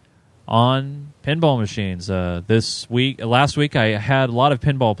on pinball machines. Last week, I had a lot of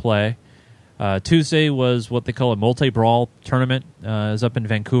pinball play. Tuesday was what they call a multi-brawl tournament. Is up in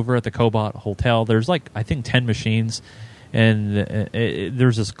Vancouver at the Cobot Hotel. There's I think 10 machines, and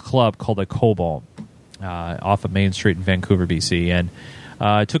there's this club called the Cobalt off of Main Street in Vancouver, BC, and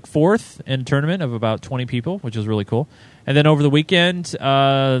I took fourth in a tournament of about 20 people, which was really cool. And then over the weekend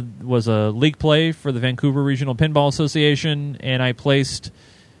was a league play for the Vancouver Regional Pinball Association, and I placed,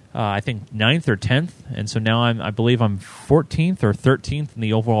 I think, 9th or 10th. And so now I believe I'm 14th or 13th in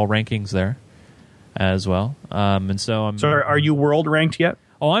the overall rankings there as well. And so I'm. So are you world ranked yet?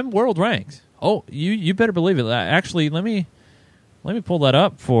 Oh, I'm world ranked. Oh, you better believe it. Actually, let me pull that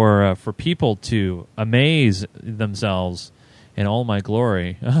up for people to amaze themselves in all my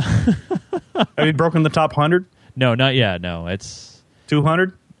glory. Have you broken the top 100? No, not yet. No, it's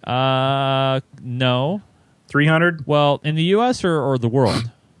 200. No. 300. Well, in the U.S. or the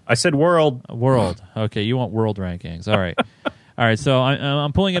world? I said world. World. Okay, you want world rankings. All right. All right. So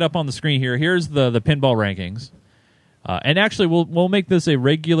I'm pulling it up on the screen here. Here's the pinball rankings, and actually we'll make this a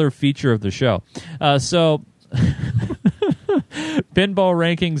regular feature of the show. So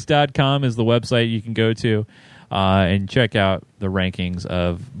pinballrankings.com is the website you can go to and check out the rankings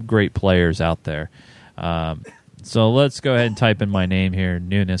of great players out there. So let's go ahead and type in my name here,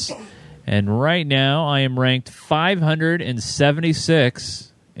 Nunes. And right now I am ranked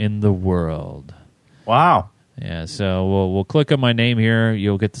 576 in the world. Wow. Yeah, so we'll click on my name here.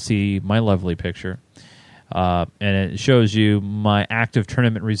 You'll get to see my lovely picture. And it shows you my active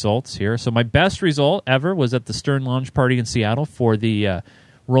tournament results here. So my best result ever was at the Stern Launch Party in Seattle for the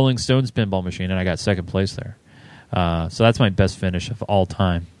Rolling Stones pinball machine, and I got second place there. So that's my best finish of all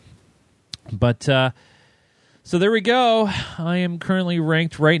time. But so there we go. I am currently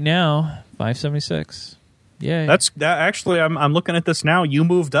ranked right now 576. Yay! Actually, I'm looking at this now. You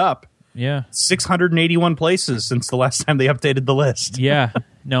moved up. Yeah, 681 places since the last time they updated the list. Yeah,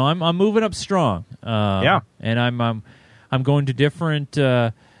 no, I'm moving up strong. Yeah, and I'm going to different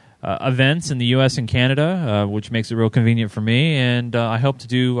events in the U.S. and Canada, which makes it real convenient for me. And I hope to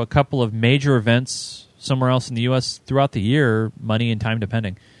do a couple of major events somewhere else in the U.S. throughout the year, money and time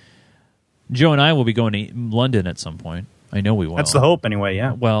depending. Joe and I will be going to London at some point. I know we will. That's the hope, anyway.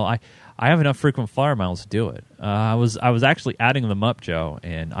 Yeah. Well, I have enough frequent flyer miles to do it. I was actually adding them up, Joe,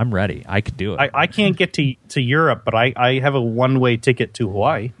 and I'm ready. I could do it. I can't get to Europe, but I have a one-way ticket to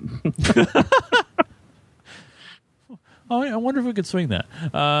Hawaii. Oh, I wonder if we could swing that.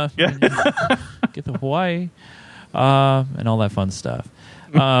 Yeah. Get to Hawaii and all that fun stuff.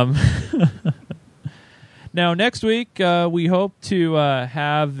 Now, next week, we hope to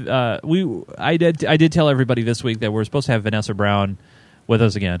have... I did tell everybody this week that we're supposed to have Vanessa Brown with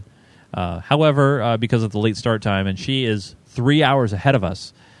us again. However, because of the late start time, and she is 3 hours ahead of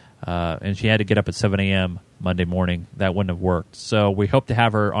us, and she had to get up at 7 a.m. Monday morning, that wouldn't have worked. So we hope to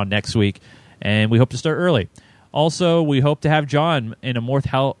have her on next week, and we hope to start early. Also, we hope to have John in a more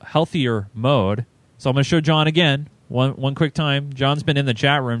healthier mode. So I'm going to show John again, one quick time. John's been in the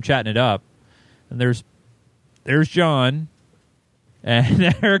chat room chatting it up. And there's John.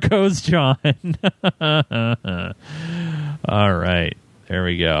 And there goes John. All right. There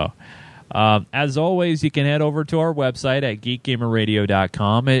we go. As always, you can head over to our website at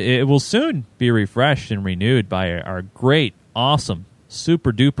geekgamerradio.com. It will soon be refreshed and renewed by our great, awesome,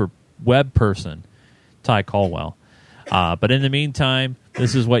 super-duper web person, Ty Caldwell. But in the meantime,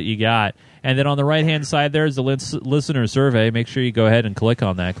 this is what you got. And then on the right-hand side there is the listener survey. Make sure you go ahead and click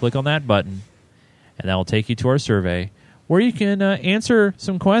on that. Click on that button, and that will take you to our survey where you can answer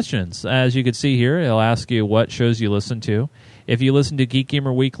some questions. As you can see here, it'll ask you what shows you listen to. If you listen to Geek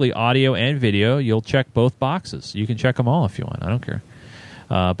Gamer Weekly audio and video, you'll check both boxes. You can check them all if you want. I don't care.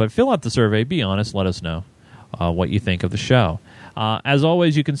 But fill out the survey. Be honest. Let us know what you think of the show. As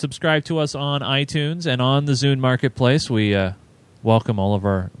always, you can subscribe to us on iTunes and on the Zune Marketplace. We welcome all of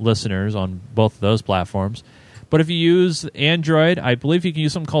our listeners on both of those platforms. But if you use Android, I believe you can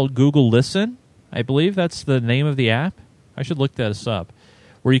use something called Google Listen. I believe that's the name of the app. I should look this up.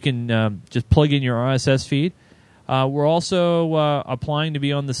 Where you can just plug in your RSS feed. We're also applying to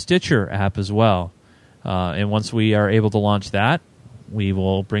be on the Stitcher app as well. And once we are able to launch that, we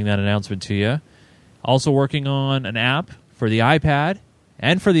will bring that announcement to you. Also working on an app for the iPad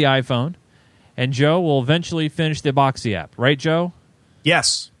and for the iPhone. And Joe will eventually finish the Boxy app. Right, Joe?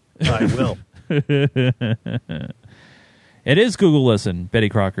 Yes, I will. It is Google Listen, Betty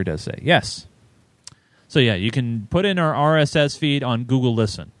Crocker does say. Yes. So, yeah, you can put in our RSS feed on Google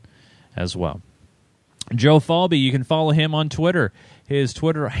Listen as well. Joe Falby, you can follow him on Twitter. His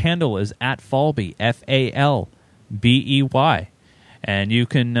Twitter handle is @Falby, Falbey. And you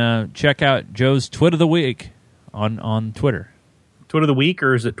can check out Joe's Twit of the Week on Twitter. Twit of the week,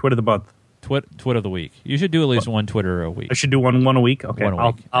 or is it Twit of the month? Twit of the week. You should do at least one Twitter a week. I should do one a week. Okay,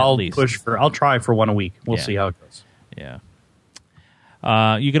 I'll push for. I'll try for one a week. We'll see how it goes. Yeah.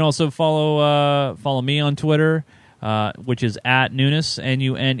 You can also follow me on Twitter, which is @Nunes,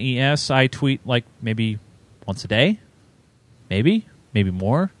 Nunes. I tweet like maybe once a day, maybe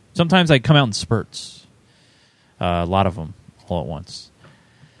more. Sometimes I come out in spurts. A lot of them all at once.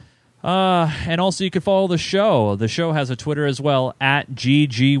 And also you can follow the show. The show has a Twitter as well,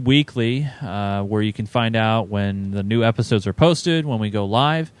 @GG Weekly, where you can find out when the new episodes are posted, when we go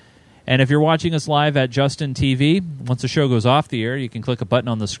live. And if you're watching us live at Justin TV, once the show goes off the air, you can click a button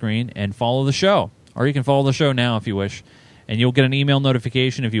on the screen and follow the show. Or you can follow the show now if you wish. And you'll get an email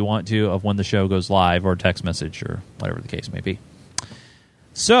notification if you want to of when the show goes live, or a text message, or whatever the case may be.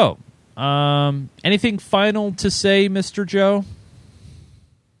 So, anything final to say, Mr. Joe?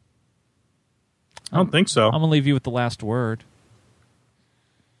 I don't think so. I'm going to leave you with the last word.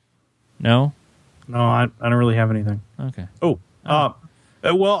 No? No, I don't really have anything. Okay.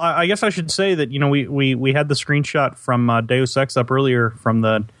 Well, I guess I should say that, we had the screenshot from Deus Ex up earlier from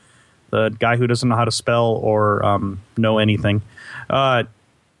the guy who doesn't know how to spell or know anything. And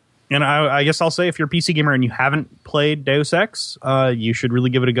I guess I'll say, if you're a PC gamer and you haven't played Deus Ex, you should really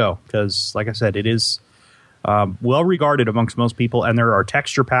give it a go. Because, like I said, it is well regarded amongst most people, and there are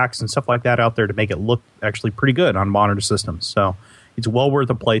texture packs and stuff like that out there to make it look actually pretty good on monitor systems. So it's well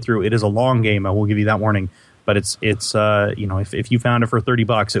worth a playthrough. It is a long game, I will give you that warning. But it's if you found it for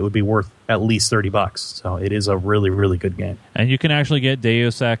 $30, it would be worth at least $30. So it is a really, really good game. And you can actually get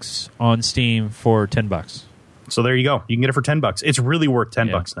Deus Ex on Steam for $10. So there you go. You can get it for $10. It's really worth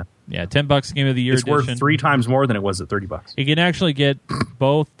 $10 then. Yeah, $10 Game of the Year edition. It's worth 3 times more than it was at $30. You can actually get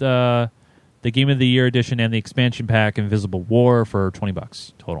both the Game of the Year edition and the expansion pack Invisible War for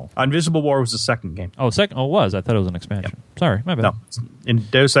 $20 total. Invisible War was the second game. Oh, second? Oh, it was. I thought it was an expansion. Yep. Sorry, my bad. No, in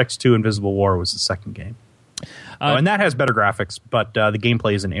Deus Ex 2, Invisible War was the second game. And that has better graphics, but the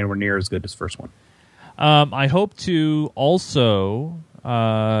gameplay isn't anywhere near as good as the first one. I hope to also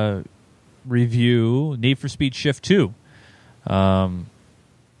review Need for Speed Shift 2. I'm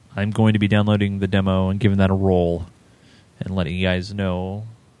going to be downloading the demo and giving that a roll and letting you guys know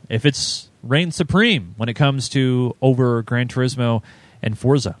if it's reigns supreme when it comes to over Gran Turismo and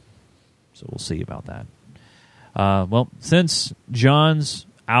Forza. So we'll see about that. Well, since John's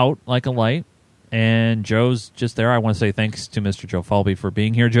out like a light, and Joe's just there, I want to say thanks to Mr. Joe Falby for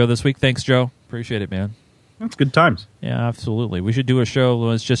being here, Joe, this week. Thanks, Joe. Appreciate it, man. That's good times. Yeah, absolutely. We should do a show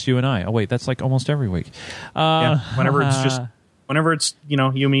where it's just you and I. Oh, wait, that's like almost every week. Whenever it's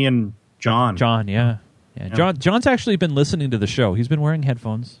you, me, and John. John, yeah. John's actually been listening to the show. He's been wearing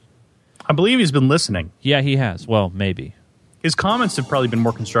headphones. I believe he's been listening. Yeah, he has. Well, maybe. His comments have probably been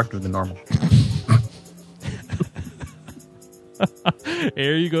more constructive than normal.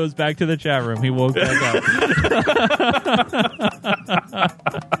 Here he goes back to the chat room. He woke back up.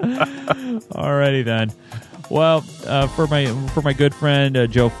 Alrighty then. Well, for my good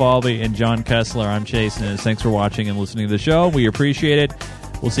friend Joe Falvey and John Kessler, I'm Chase Niz. Thanks for watching and listening to the show. We appreciate it.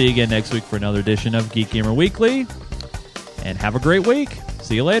 We'll see you again next week for another edition of Geek Gamer Weekly. And have a great week.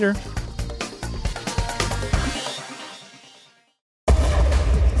 See you later.